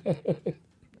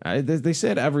 They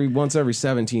said once every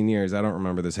 17 years. I don't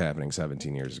remember this happening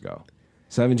 17 years ago.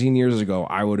 17 years ago,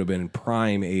 I would have been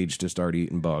prime age to start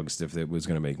eating bugs if it was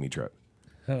going to make me trip.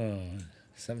 Oh,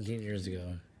 17 years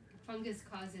ago. Fungus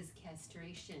causes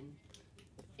castration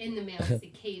in the male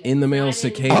cicada. In the male not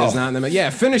cicadas, not in the male.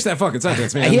 Yeah, finish that fucking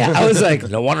sentence, man. Yeah, I was like,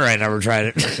 no wonder I never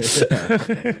tried it.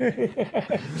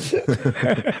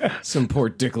 Some poor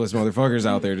dickless motherfuckers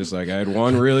out there just like, I had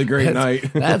one really great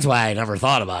night. That's why I never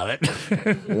thought about it.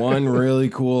 One really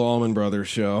cool Allman Brothers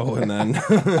show, and then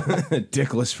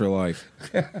dickless for life.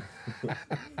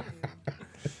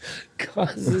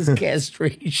 Causes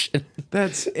castration.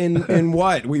 That's in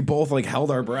what? We both like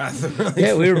held our breath.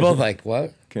 Yeah, we were both like,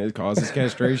 what? It causes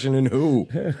castration in who?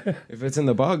 If it's in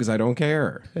the bugs, I don't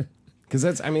care. Because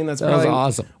that's probably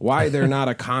awesome. Why they're not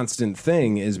a constant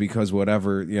thing is because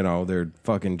whatever, their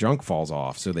fucking junk falls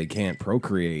off, so they can't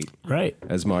procreate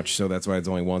as much. So that's why it's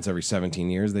only once every 17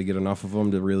 years they get enough of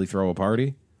them to really throw a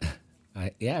party.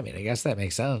 I guess that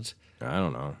makes sense. I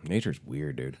don't know. Nature's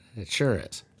weird, dude. It sure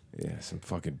is. Yeah, some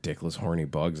fucking dickless, horny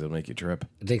bugs that'll make you trip.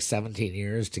 It takes 17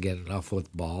 years to get enough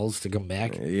with balls to come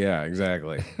back. Yeah,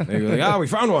 exactly. They'd be like, we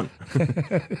found one.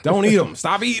 Don't eat them.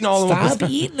 Stop eating all of them. Stop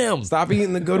eating them. Stop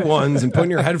eating the good ones and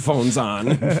putting your headphones on.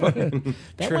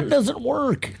 That one doesn't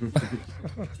work.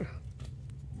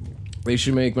 They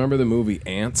should remember the movie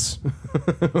Ants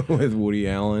with Woody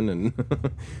Allen and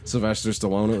Sylvester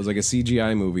Stallone? It was like a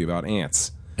CGI movie about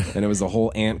ants. And it was the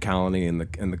whole ant colony and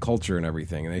the culture and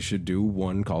everything. And they should do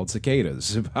one called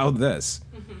Cicadas about this.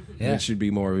 Yeah. It should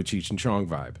be more of a Cheech and Chong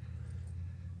vibe.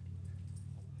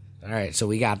 All right, so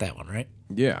we got that one, right?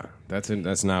 Yeah, that's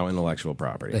now intellectual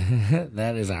property.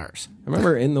 That is ours. I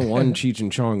remember in the one Cheech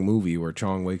and Chong movie where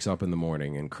Chong wakes up in the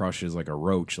morning and crushes like a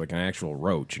roach, like an actual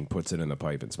roach, and puts it in the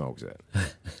pipe and smokes it.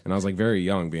 And I was like very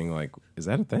young, being like, is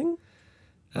that a thing?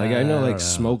 Like I know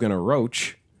smoking a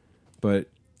roach, but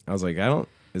I was like,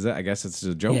 I guess it's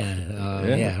a joke.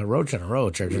 Yeah, a roach and a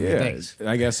roach are different things.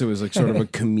 I guess it was like sort of a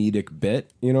comedic bit.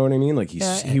 You know what I mean? Like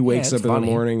he wakes up in the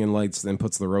morning and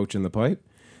puts the roach in the pipe.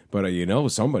 But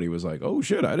somebody was like, "Oh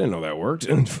shit, I didn't know that worked,"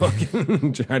 and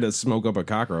fucking tried to smoke up a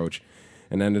cockroach,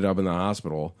 and ended up in the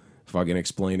hospital, fucking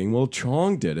explaining, "Well,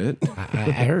 Chong did it."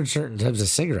 I heard certain types of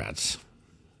cigarettes,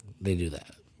 they do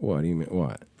that. What do you mean?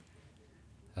 What?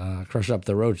 Crush up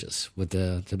the roaches with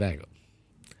the tobacco.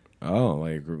 Oh,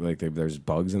 there's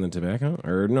bugs in the tobacco?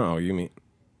 Or no, you mean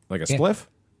like a spliff?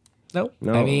 No,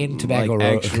 no. I mean tobacco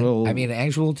like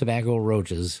actual tobacco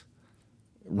roaches,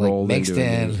 rolled mixed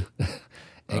in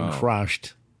and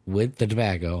crushed with the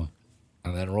tobacco,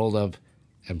 and then rolled up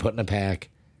and put in a pack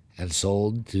and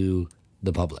sold to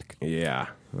the public. Yeah.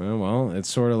 Well, it's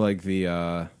sort of like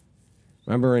the.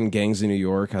 Remember in Gangs of New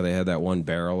York how they had that one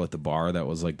barrel at the bar that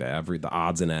was like the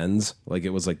odds and ends? Like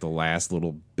it was like the last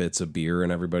little bits of beer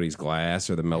in everybody's glass,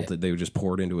 or they would just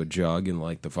pour it into a jug, and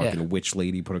like the fucking witch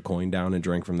lady put a coin down and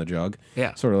drank from the jug.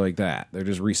 Yeah. Sort of like that. They're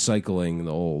just recycling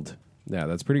the old. Yeah,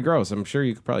 that's pretty gross. I'm sure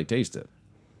you could probably taste it.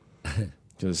 Because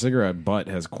a cigarette butt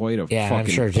has quite a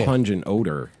fucking pungent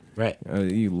odor. Right.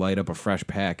 You light up a fresh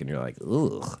pack and you're like,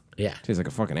 ugh. Yeah. Tastes like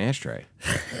a fucking ashtray.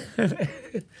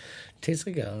 Tastes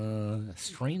like a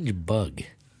strange bug.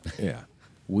 Yeah.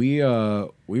 We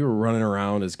were running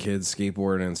around as kids,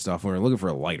 skateboarding and stuff, and we were looking for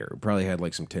a lighter. We probably had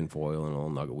like some tin foil and a little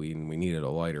nug of weed, and we needed a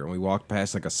lighter. And we walked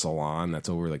past like a salon that's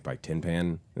over like by Tin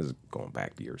Pan. This is going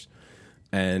back years.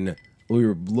 And we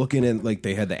were looking at, like,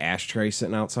 they had the ashtray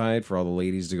sitting outside for all the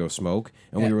ladies to go smoke.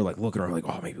 And we were, like, looking around, like,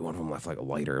 oh, maybe one of them left, like, a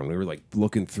lighter. And we were, like,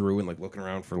 looking through and, like, looking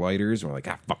around for lighters. And we're like,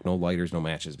 fuck, no lighters, no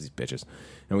matches, these bitches.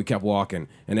 And we kept walking.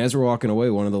 And as we're walking away,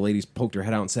 one of the ladies poked her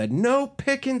head out and said, "No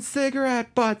picking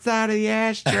cigarette butts out of the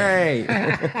ashtray."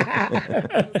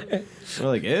 We're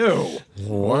like, ew.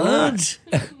 What?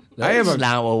 That's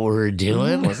not what we're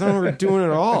doing. That's not what we're doing at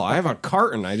all. I have a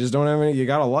carton. I just don't have any. You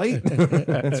got a light?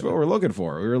 That's what we're looking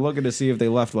for. We were looking to see if they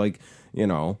left, like, you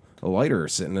know, a lighter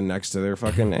sitting next to their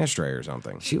fucking ashtray or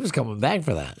something. She was coming back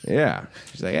for that. Yeah.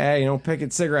 She's like, hey, you know, picking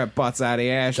cigarette butts out of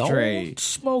the ashtray. Don't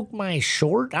smoke my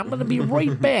short. I'm going to be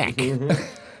right back. Yeah.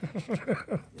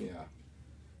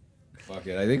 Fuck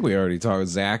it. I think we already talked.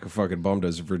 Zach fucking bummed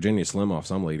us Virginia Slim off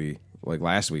some lady like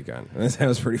last weekend. That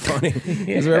was pretty funny.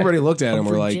 Because everybody looked at him.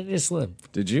 We're like, Virginia Slim.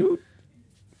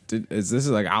 Is this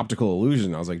like optical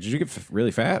illusion? I was like, did you get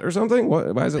really fat or something?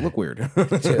 Why does it look weird?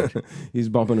 He's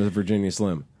bumping with Virginia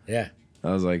Slim. Yeah.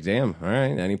 I was like, damn, all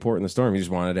right, any port in the storm. He just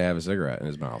wanted to have a cigarette in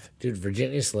his mouth. Dude,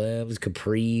 Virginia Slims,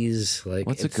 Capris. Like,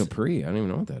 what's a Capri? I don't even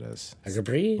know what that is. A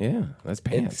Capri? Yeah, that's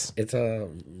pants. It's a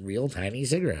real tiny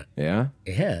cigarette. Yeah?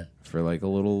 Yeah. For like a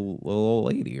little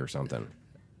old lady or something.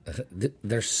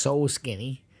 They're so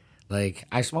skinny. Like,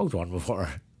 I smoked one before,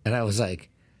 and I was like,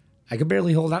 I could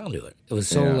barely hold on to it. It was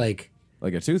so like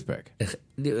a toothpick. It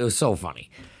was so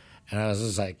funny. And I was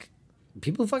just like,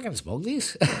 people fucking smoke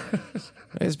these?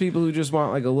 There's people who just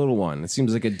want like a little one. It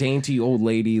seems like a dainty old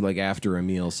lady, like after a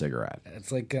meal cigarette.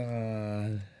 It's like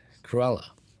Cruella.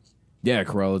 Yeah,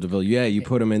 Cruella de Vil. Yeah, you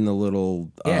put them in the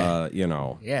little, Yeah.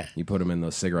 you put them in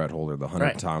the cigarette holder, the Hunter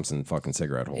Right. Thompson fucking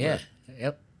cigarette holder. Yeah,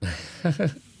 yep.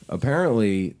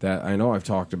 Apparently, that I know I've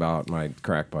talked about my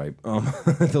crack pipe,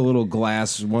 the little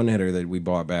glass one hitter that we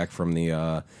bought back from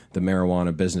the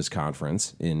marijuana business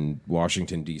conference in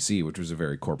Washington D.C., which was a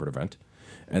very corporate event,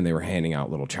 and they were handing out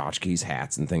little tchotchkes,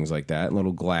 hats, and things like that, and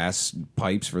little glass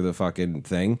pipes for the fucking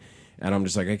thing. And I'm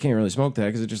just like, I can't really smoke that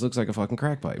because it just looks like a fucking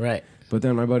crack pipe. Right. But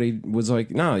then my buddy was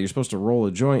like, no, you're supposed to roll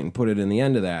a joint and put it in the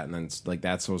end of that. And then it's like,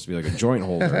 that's supposed to be like a joint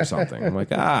holder or something. I'm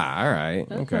like, all right.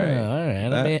 Okay.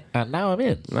 All right. Now I'm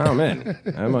in. Now I'm in.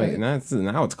 I'm like, now it's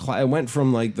it went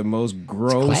from like the most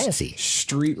gross classy.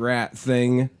 street rat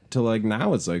thing to like,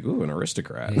 now it's like, ooh, an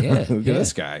aristocrat. Yeah, Look at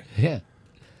this guy. Yeah.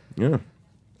 Yeah.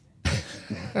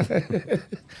 All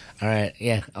right.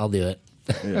 Yeah, I'll do it.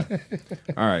 Yeah.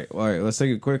 All right. Well, all right. Let's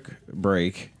take a quick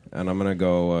break. And I'm going to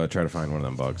go try to find one of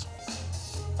them bugs.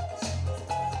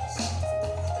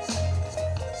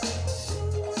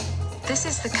 This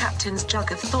is the Captain's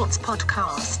Jug of Thoughts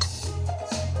podcast,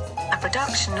 a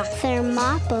production of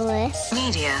Thermopolis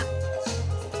Media.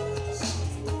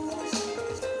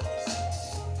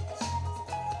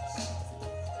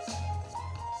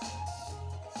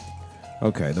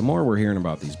 Okay, the more we're hearing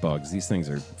about these bugs, these things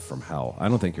are from hell. I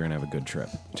don't think you're going to have a good trip.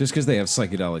 Just because they have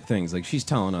psychedelic things. Like, she's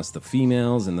telling us the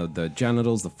females and the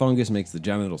genitals, the fungus makes the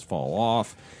genitals fall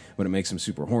off, but it makes them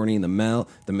super horny. And the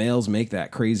males make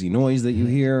that crazy noise that you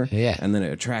hear. Yeah. And then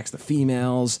it attracts the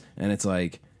females. And it's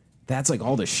like, that's like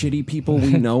all the shitty people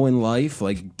we know in life,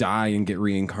 like, die and get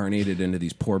reincarnated into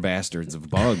these poor bastards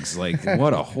of bugs. Like,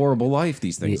 what a horrible life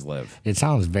these things live. It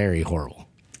sounds very horrible.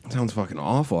 Sounds fucking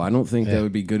awful. I don't think that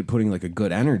would be good at putting like a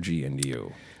good energy into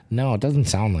you. No, it doesn't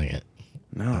sound like it.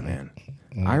 No, man.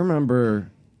 I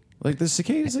remember like the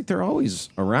cicadas, like they're always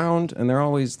around and they're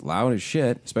always loud as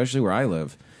shit, especially where I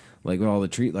live. Like with all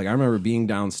the like I remember being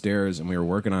downstairs and we were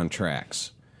working on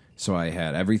tracks. So I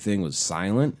had everything was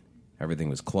silent, everything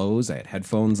was closed, I had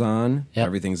headphones on, Yep.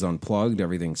 everything's unplugged,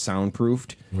 everything's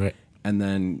soundproofed. Right. And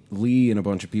then Lee and a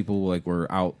bunch of people like were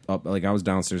up like I was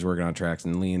downstairs working on tracks,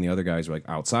 and Lee and the other guys were like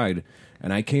outside.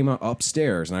 And I came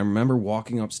upstairs, and I remember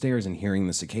walking upstairs and hearing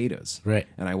the cicadas. Right.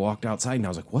 And I walked outside, and I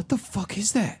was like, "What the fuck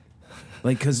is that?"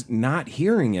 Like, because not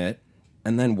hearing it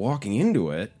and then walking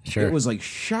into it, Sure. it was like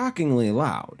shockingly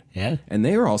loud. Yeah. And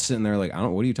they were all sitting there like,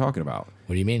 "What are you talking about?"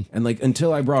 What do you mean? And like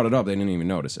until I brought it up, they didn't even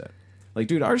notice it. Like,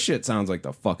 dude, our shit sounds like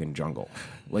the fucking jungle.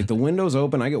 Like, the windows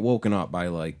open, I get woken up by,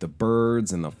 like, the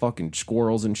birds and the fucking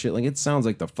squirrels and shit. Like, it sounds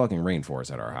like the fucking rainforest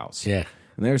at our house. Yeah.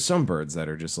 And there's some birds that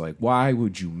are just like, why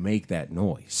would you make that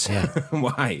noise? Yeah.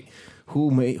 Why?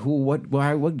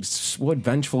 What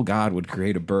vengeful god would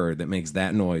create a bird that makes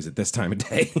that noise at this time of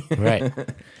day? Right.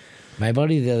 My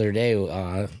buddy the other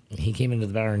day, he came into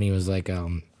the bar and he was like,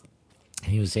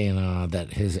 he was saying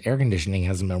that his air conditioning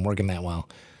hasn't been working that well.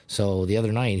 So the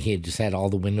other night, he had just had all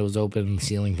the windows open,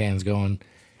 ceiling fans going,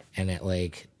 and at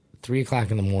like 3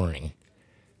 o'clock in the morning,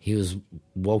 he was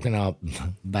woken up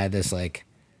by this like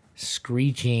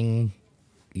screeching,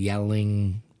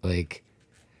 yelling, like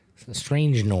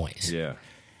strange noise. Yeah.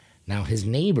 Now his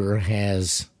neighbor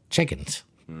has chickens,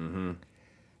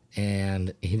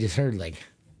 and he just heard like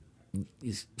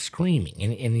he's screaming,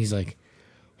 and he's like,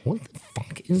 "What the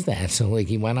fuck is that?" So like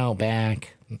he went out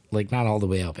back. Like, not all the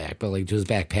way out back, but, like, to his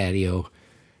back patio,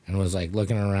 and was, like,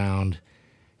 looking around,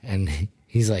 and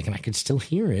he's like, and I could still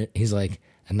hear it. He's like,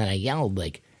 and then I yelled,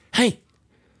 like, "Hey!"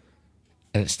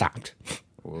 And it stopped.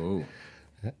 Whoa.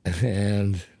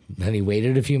 And then he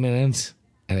waited a few minutes,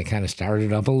 and it kind of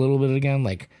started up a little bit again,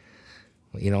 like,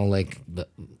 you know, like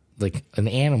an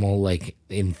animal, like,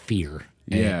 in fear.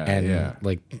 And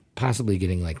like, possibly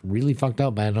getting, like, really fucked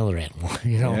up by another animal,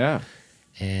 you know? Yeah.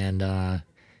 And,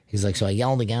 he's like, so I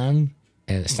yelled again,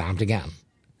 and it stopped again.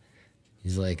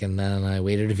 He's like, and then I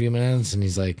waited a few minutes, and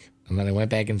he's like, and then I went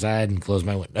back inside and closed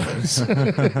my windows.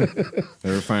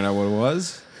 Ever find out what it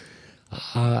was?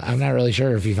 I'm not really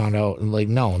sure if he found out. Like,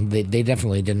 no, they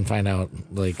definitely didn't find out.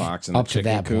 Like, fox in the up to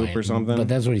chicken that coop point or something. But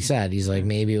that's what he said. He's like,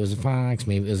 maybe it was a fox,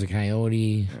 maybe it was a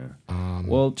coyote.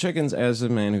 Well, chickens, as a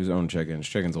man who's owned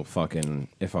chickens will fucking,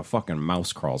 if a fucking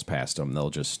mouse crawls past them,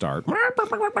 they'll just start. They'll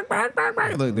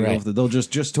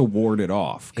just to ward it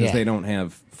off because they don't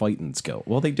have fighting skill.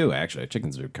 Well, they do actually.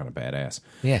 Chickens are kind of badass.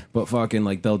 Yeah. But fucking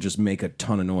like they'll just make a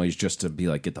ton of noise just to be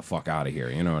like, get the fuck out of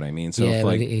here. You know what I mean? So Yeah, if, but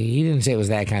like he didn't say it was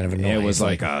that kind of a noise. it was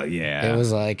like yeah. It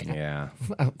was like, yeah.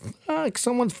 fuck,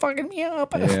 someone's fucking me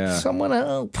up. Yeah. Someone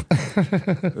help.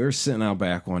 We were sitting out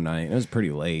back one night. It was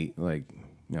pretty late, like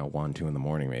 1, 2 in the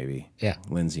morning maybe. Yeah.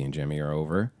 Lindsay and Jimmy are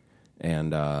over,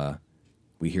 and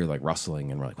we hear like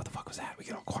rustling, and we're like, "What the fuck was that?" We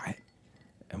get all quiet,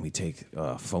 and we take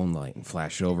a phone light and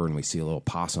flash it over, and we see a little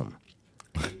possum.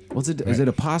 What's it? Is it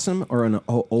a possum or an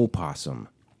opossum?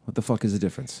 What the fuck is the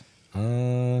difference?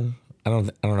 I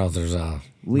don't know if there's a.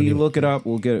 Lee, look it up.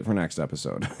 We'll get it for next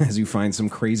episode. As you find some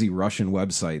crazy Russian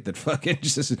website that fucking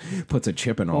just puts a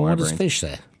chip in all What our does brain. fish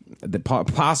say? The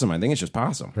possum, I think it's just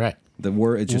possum. Right. The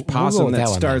word, it's just We'll go possum with that that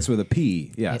one, starts with a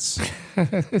P. Yes.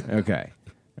 Okay.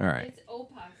 All right. It's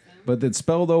opossum. But it's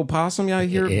spelled opossum? Yeah, I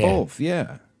hear it Yeah. both.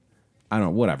 Yeah. I don't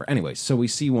know, whatever. Anyway, so we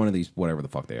see one of these, whatever the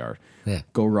fuck they are,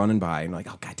 go running by, and like,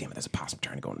 oh, God damn it, there's a possum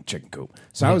trying to go in the chicken coop.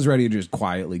 So I was ready to just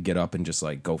quietly get up and just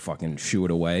like go fucking shoo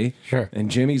it away. Sure. And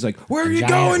Jimmy's like, where are you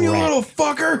giant going, you rat. little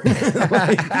fucker?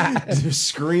 Like, just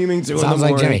screaming to him in Sounds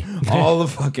the like morning. Jimmy. All the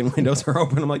fucking windows are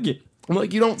open. I'm like,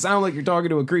 you don't sound like you're talking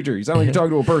to a creature. You sound like you're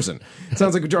talking to a person. It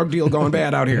sounds like a drug deal going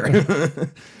bad out here.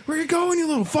 Where are you going, you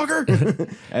little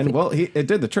fucker? And well, it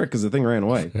did the trick because the thing ran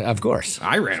away. Of course.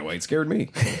 I ran away. It scared me.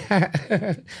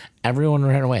 Everyone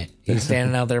ran away. He's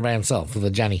standing out there by himself with a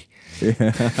Jenny.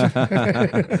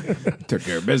 Took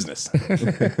care of business.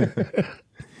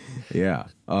 Yeah.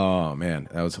 Oh, man.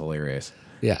 That was hilarious.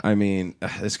 Yeah. I mean,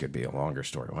 this could be a longer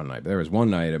story one night. But there was one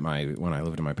night when I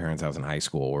lived at my parents' house in high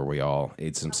school where we all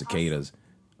ate some cicadas.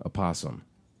 A possum.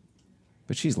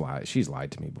 But she's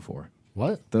lied to me before.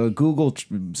 What? The Google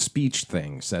speech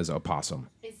thing says opossum.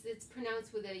 It's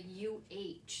pronounced with a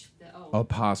UH. The O.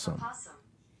 Opossum. Opossum.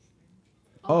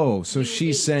 Oh, so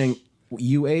she's saying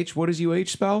UH? What does UH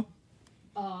spell?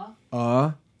 I'm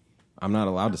not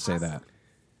allowed to say that.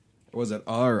 Was it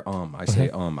or I say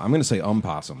I'm going to say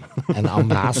possum. An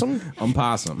opossum?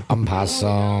 Possum.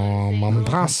 Opossum.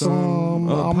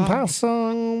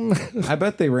 Opossum. I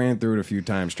bet they ran through it a few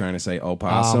times trying to say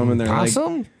opossum, and they're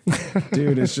possum? like,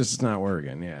 dude, it's not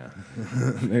working. Yeah.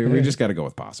 We just got to go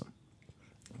with possum.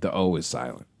 The O is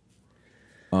silent.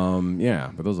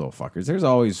 Yeah, but those little fuckers. There's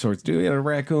always sorts. Dude, we had a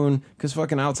raccoon because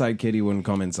fucking Outside Kitty wouldn't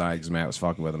come inside because Matt was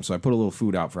fucking with him. So I put a little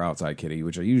food out for Outside Kitty,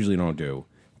 which I usually don't do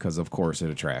because, of course, it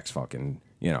attracts fucking,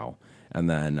 And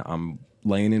then I'm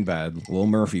laying in bed. Little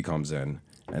Murphy comes in,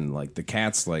 and like the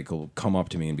cats like will come up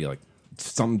to me and be like,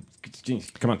 come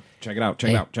on, check it out,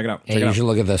 check it out. Hey, you should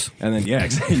look at this. And then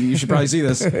you should probably see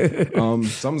this.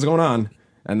 Something's going on.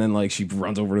 And then, like, she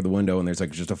runs over to the window, and there's,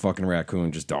 like, just a fucking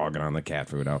raccoon just dogging on the cat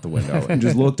food out the window. And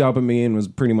just looked up at me and was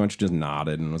pretty much just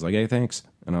nodded and was like, hey, thanks.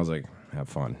 And I was like, have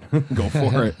fun. Go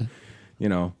for it.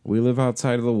 We live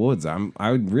outside of the woods. I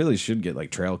really should get,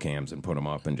 like, trail cams and put them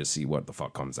up and just see what the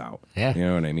fuck comes out. Yeah. You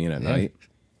know what I mean? At night.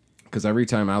 Because every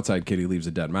time Outside Kitty leaves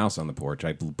a dead mouse on the porch,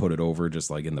 I put it over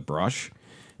just, like, in the brush,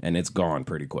 and it's gone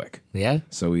pretty quick. Yeah?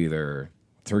 So either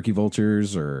turkey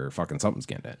vultures or fucking something's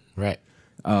getting it. Right.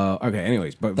 Okay,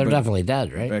 anyways, but They're definitely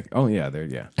dead, right?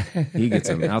 He gets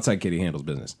them. Outside Kitty handles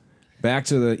business. Back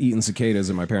to the eating cicadas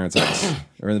at my parents' house,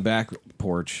 or in the back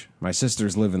porch. My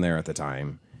sister's living there at the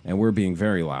time, and we're being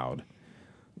very loud,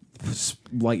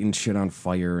 lighting shit on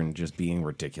fire and just being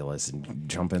ridiculous and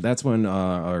jumping. That's when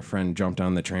our friend jumped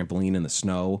on the trampoline in the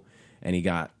snow, and he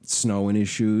got snow in his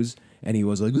shoes, and he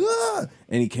was like, ah!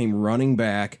 And he came running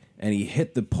back. And he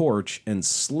hit the porch and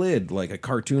slid like a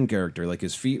cartoon character. Like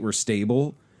his feet were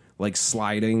stable, like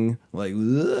sliding, like,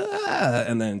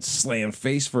 and then slammed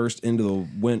face first into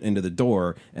the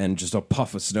door, and just a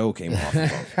puff of snow came off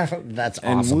of him. That's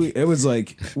awesome. And it was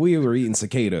like we were eating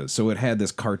cicadas, so it had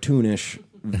this cartoonish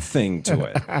thing to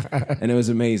it, and it was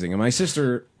amazing. And my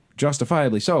sister,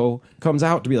 justifiably so, comes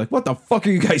out to be like, what the fuck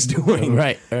are you guys doing?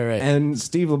 Right. And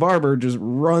Steve LaBarber just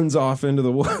runs off into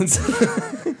the woods.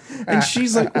 And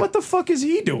she's like, what the fuck is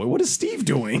he doing? What is Steve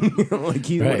doing? Like,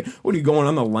 what are you going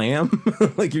on the lam?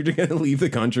 Like, you're going to leave the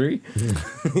country?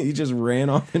 He just ran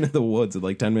off into the woods, and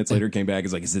like 10 minutes later came back.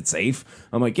 He's like, is it safe?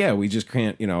 I'm like, yeah, we just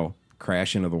can't,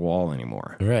 crash into the wall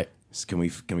anymore. Right. Can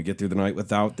we get through the night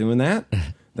without doing that?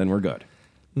 Then we're good.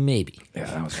 Maybe. Yeah,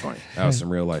 that was funny. That was some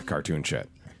real life cartoon shit.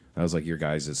 That was like your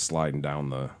guys is sliding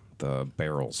down the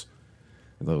barrels.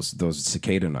 Those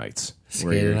cicada nights.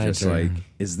 Where Cicada you're nights just are- like,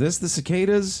 is this the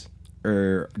cicadas?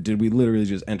 Or did we literally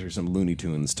just enter some Looney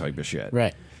Tunes type of shit?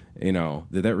 Right. You know,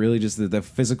 did that really just, did the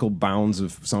physical bounds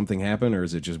of something happen, or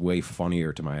is it just way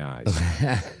funnier to my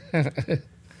eyes?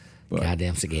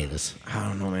 Goddamn cicadas. I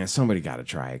don't know, man. Somebody got to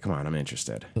try it. Come on, I'm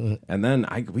interested. And then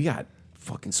we got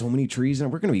fucking so many trees,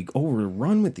 and we're going to be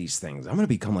overrun with these things. I'm going to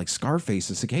become like Scarface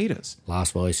of cicadas.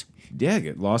 Lost Boys. Yeah,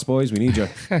 get Lost Boys. We need you.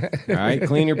 All right,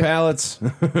 clean your pallets.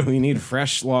 We need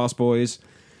fresh Lost Boys.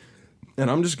 And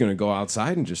I'm just going to go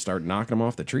outside and just start knocking them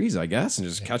off the trees, I guess, and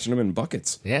just catching them in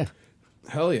buckets. Yeah.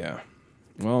 Hell yeah.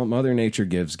 Well, Mother Nature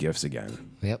gives gifts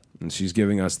again. Yep. And she's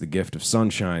giving us the gift of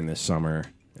sunshine this summer,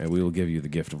 and we will give you the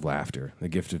gift of laughter, the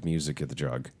gift of music at the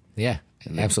Jug, Yeah.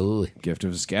 Absolutely. gift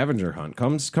of a scavenger hunt.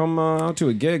 Come out to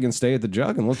a gig and stay at the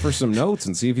Jug and look for some notes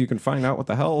and see if you can find out what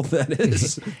the hell that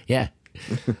is. Yeah.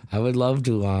 I would love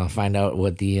to find out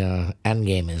what the end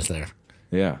game is there.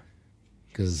 Yeah.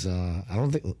 Because I don't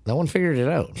think no one figured it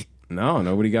out. No,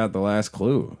 nobody got the last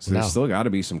clue. So No. there's still got to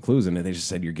be some clues in it. They just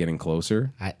said you're getting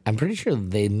closer. I'm pretty sure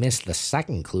they missed the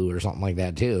second clue or something like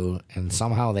that too, and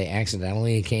somehow they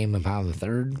accidentally came upon the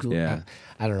third clue. Yeah.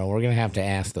 I don't know. We're gonna have to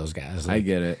ask those guys. I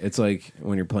get it. It's like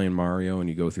when you're playing Mario and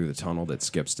you go through the tunnel that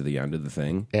skips to the end of the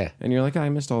thing. Yeah. And you're like, I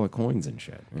missed all the coins and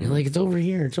shit. You're like, it's over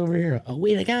here. It's over here. Oh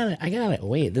wait, I got it.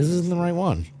 Wait, this isn't the right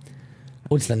one.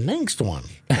 What's the next one?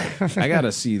 I got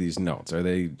to see these notes. Are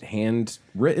they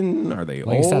handwritten? Are they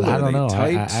Like old? I said, I Are don't they know.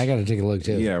 typed? I got to take a look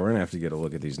too. Yeah, we're going to have to get a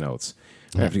look at these notes.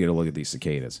 We have to get a look at these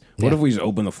cicadas. What if we just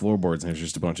open the floorboards and there's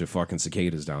just a bunch of fucking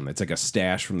cicadas down there? It's like a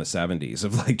stash from the 70s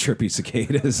of like trippy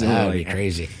cicadas. And That we're would be like,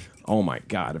 crazy. oh my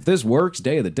God. If this works,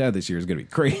 Day of the Dead this year is going to be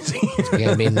crazy. It's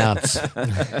gonna be nuts.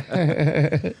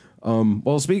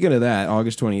 Well, speaking of that,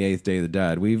 August 28th, Day of the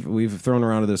Dead, we've thrown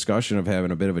around a discussion of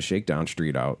having a bit of a shakedown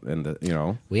street out, and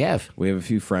We have. we have a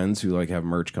few friends who like have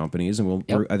merch companies, and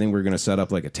Yep. I think we're going to set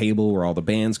up like a table where all the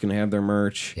bands can have their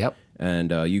merch. Yep.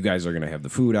 And you guys are going to have the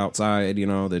food outside,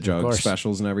 the Jug course.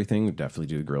 specials and everything. We definitely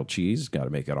do the grilled cheese. Got to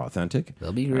make it authentic.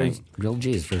 There'll be Right. grilled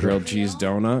cheese for Grilled sure. cheese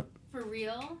donut. For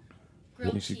real?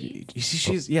 Grilled cheese? You see,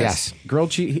 she's Yes.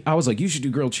 grilled cheese. I was like, you should do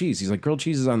grilled cheese. He's like, grilled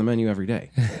cheese is on the menu every day.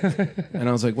 And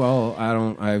I was like, well,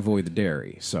 I avoid the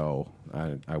dairy, so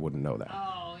I wouldn't know that.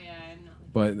 Oh, yeah, I'm not.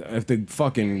 But if the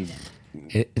fucking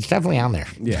It's definitely on there.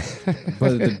 yeah,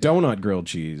 but the donut grilled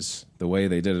cheese, the way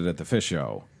they did it at the fish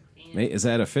show, is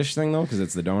that a fish thing though? Because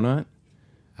it's the donut.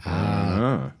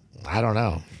 I don't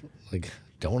know. Like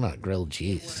donut grilled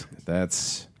cheese.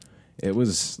 It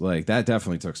was like that.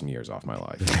 Definitely took some years off my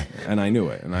life, and I knew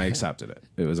it, and I accepted it.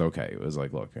 It was okay. It was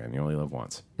like, look, man, you only live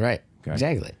once. Right. Okay.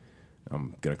 Exactly.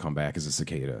 I'm gonna come back as a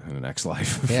cicada in the next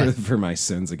life Yeah. for my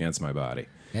sins against my body.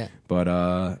 Yeah.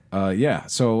 But yeah.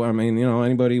 So I mean,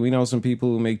 anybody, we know some people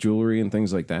who make jewelry and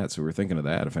things like that. So we're thinking of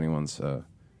that. If anyone's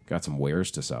got some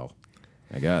wares to sell,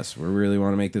 I guess we really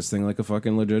want to make this thing like a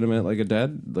fucking legitimate, like a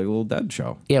little dead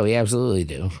show. Yeah, we absolutely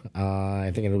do.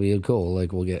 I think it'll be cool.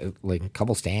 Like we'll get like a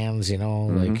couple stands,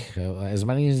 like as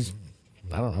many as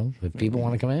I don't know. If people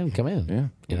want to come in, come in. Yeah.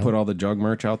 We'll put all the Jug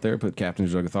merch out there. Put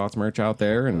Captain's Jug of Thoughts merch out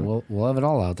there, and We'll have it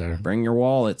all out there. bring your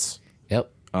wallets. Yep.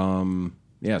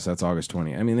 Yes, that's August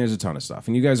 20th. I mean, there's a ton of stuff,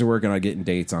 and you guys are working on getting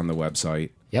dates on the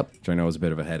website. Yep. Which I know is a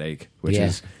bit of a headache. Which Yeah,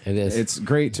 is it is. It's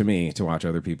great to me to watch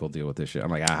other people deal with this shit. I'm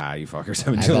like, you fuckers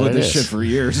have been I dealing bet with it this is. shit for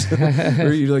years.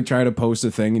 Or you like try to post a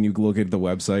thing and you look at the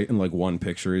website and like one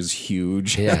picture is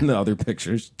huge Yeah. and the other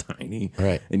picture is tiny.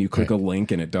 Right. And you click Right. a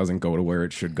link and it doesn't go to where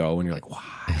it should go, and you're like,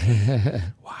 why?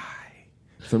 Why?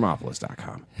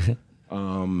 Thermopolis.com.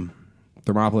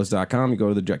 Thermopolis.com. You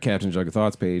go to the Captain Jug of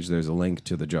Thoughts page. There's a link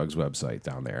to the Jug's website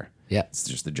down there. Yep. It's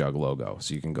just the Jug logo,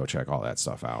 so you can go check all that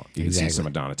stuff out. You can Exactly. see some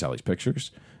of Donatelli's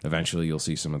pictures. Eventually, you'll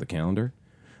see some of the calendar.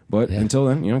 But until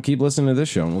then, keep listening to this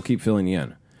show, and we'll keep filling you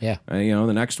in. Yeah.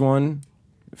 The next one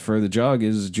for the Jug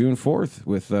is June 4th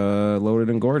with Loaded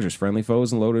and Gorgeous. Friendly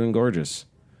Foes and Loaded and Gorgeous.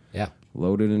 Yeah.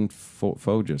 Loaded and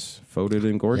Fogus. Foaded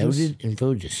and Gorgeous? Loaded and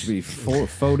gorgeous. Be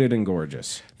Foaded and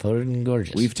Gorgeous. Loaded and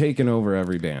gorgeous. We've taken over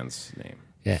every band's name.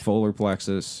 Yeah. Folar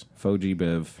Plexus, Fogy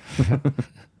Biv,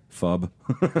 Fub.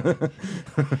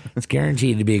 It's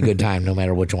guaranteed to be a good time, no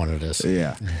matter which one it is.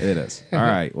 Yeah, it is. All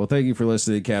right. Well, thank you for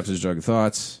listening to Captain's Jug of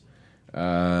Thoughts.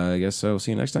 I guess I'll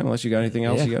see you next time, unless you got anything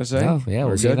else Yeah. you got to say. No, yeah, We're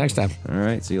we'll see you good? next time. All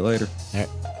right. See you later. All right.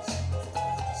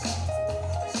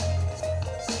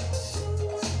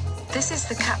 This is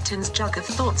the Captain's Jug of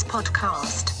Thoughts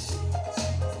podcast,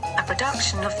 a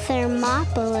production of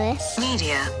Thermopolis.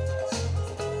 Media.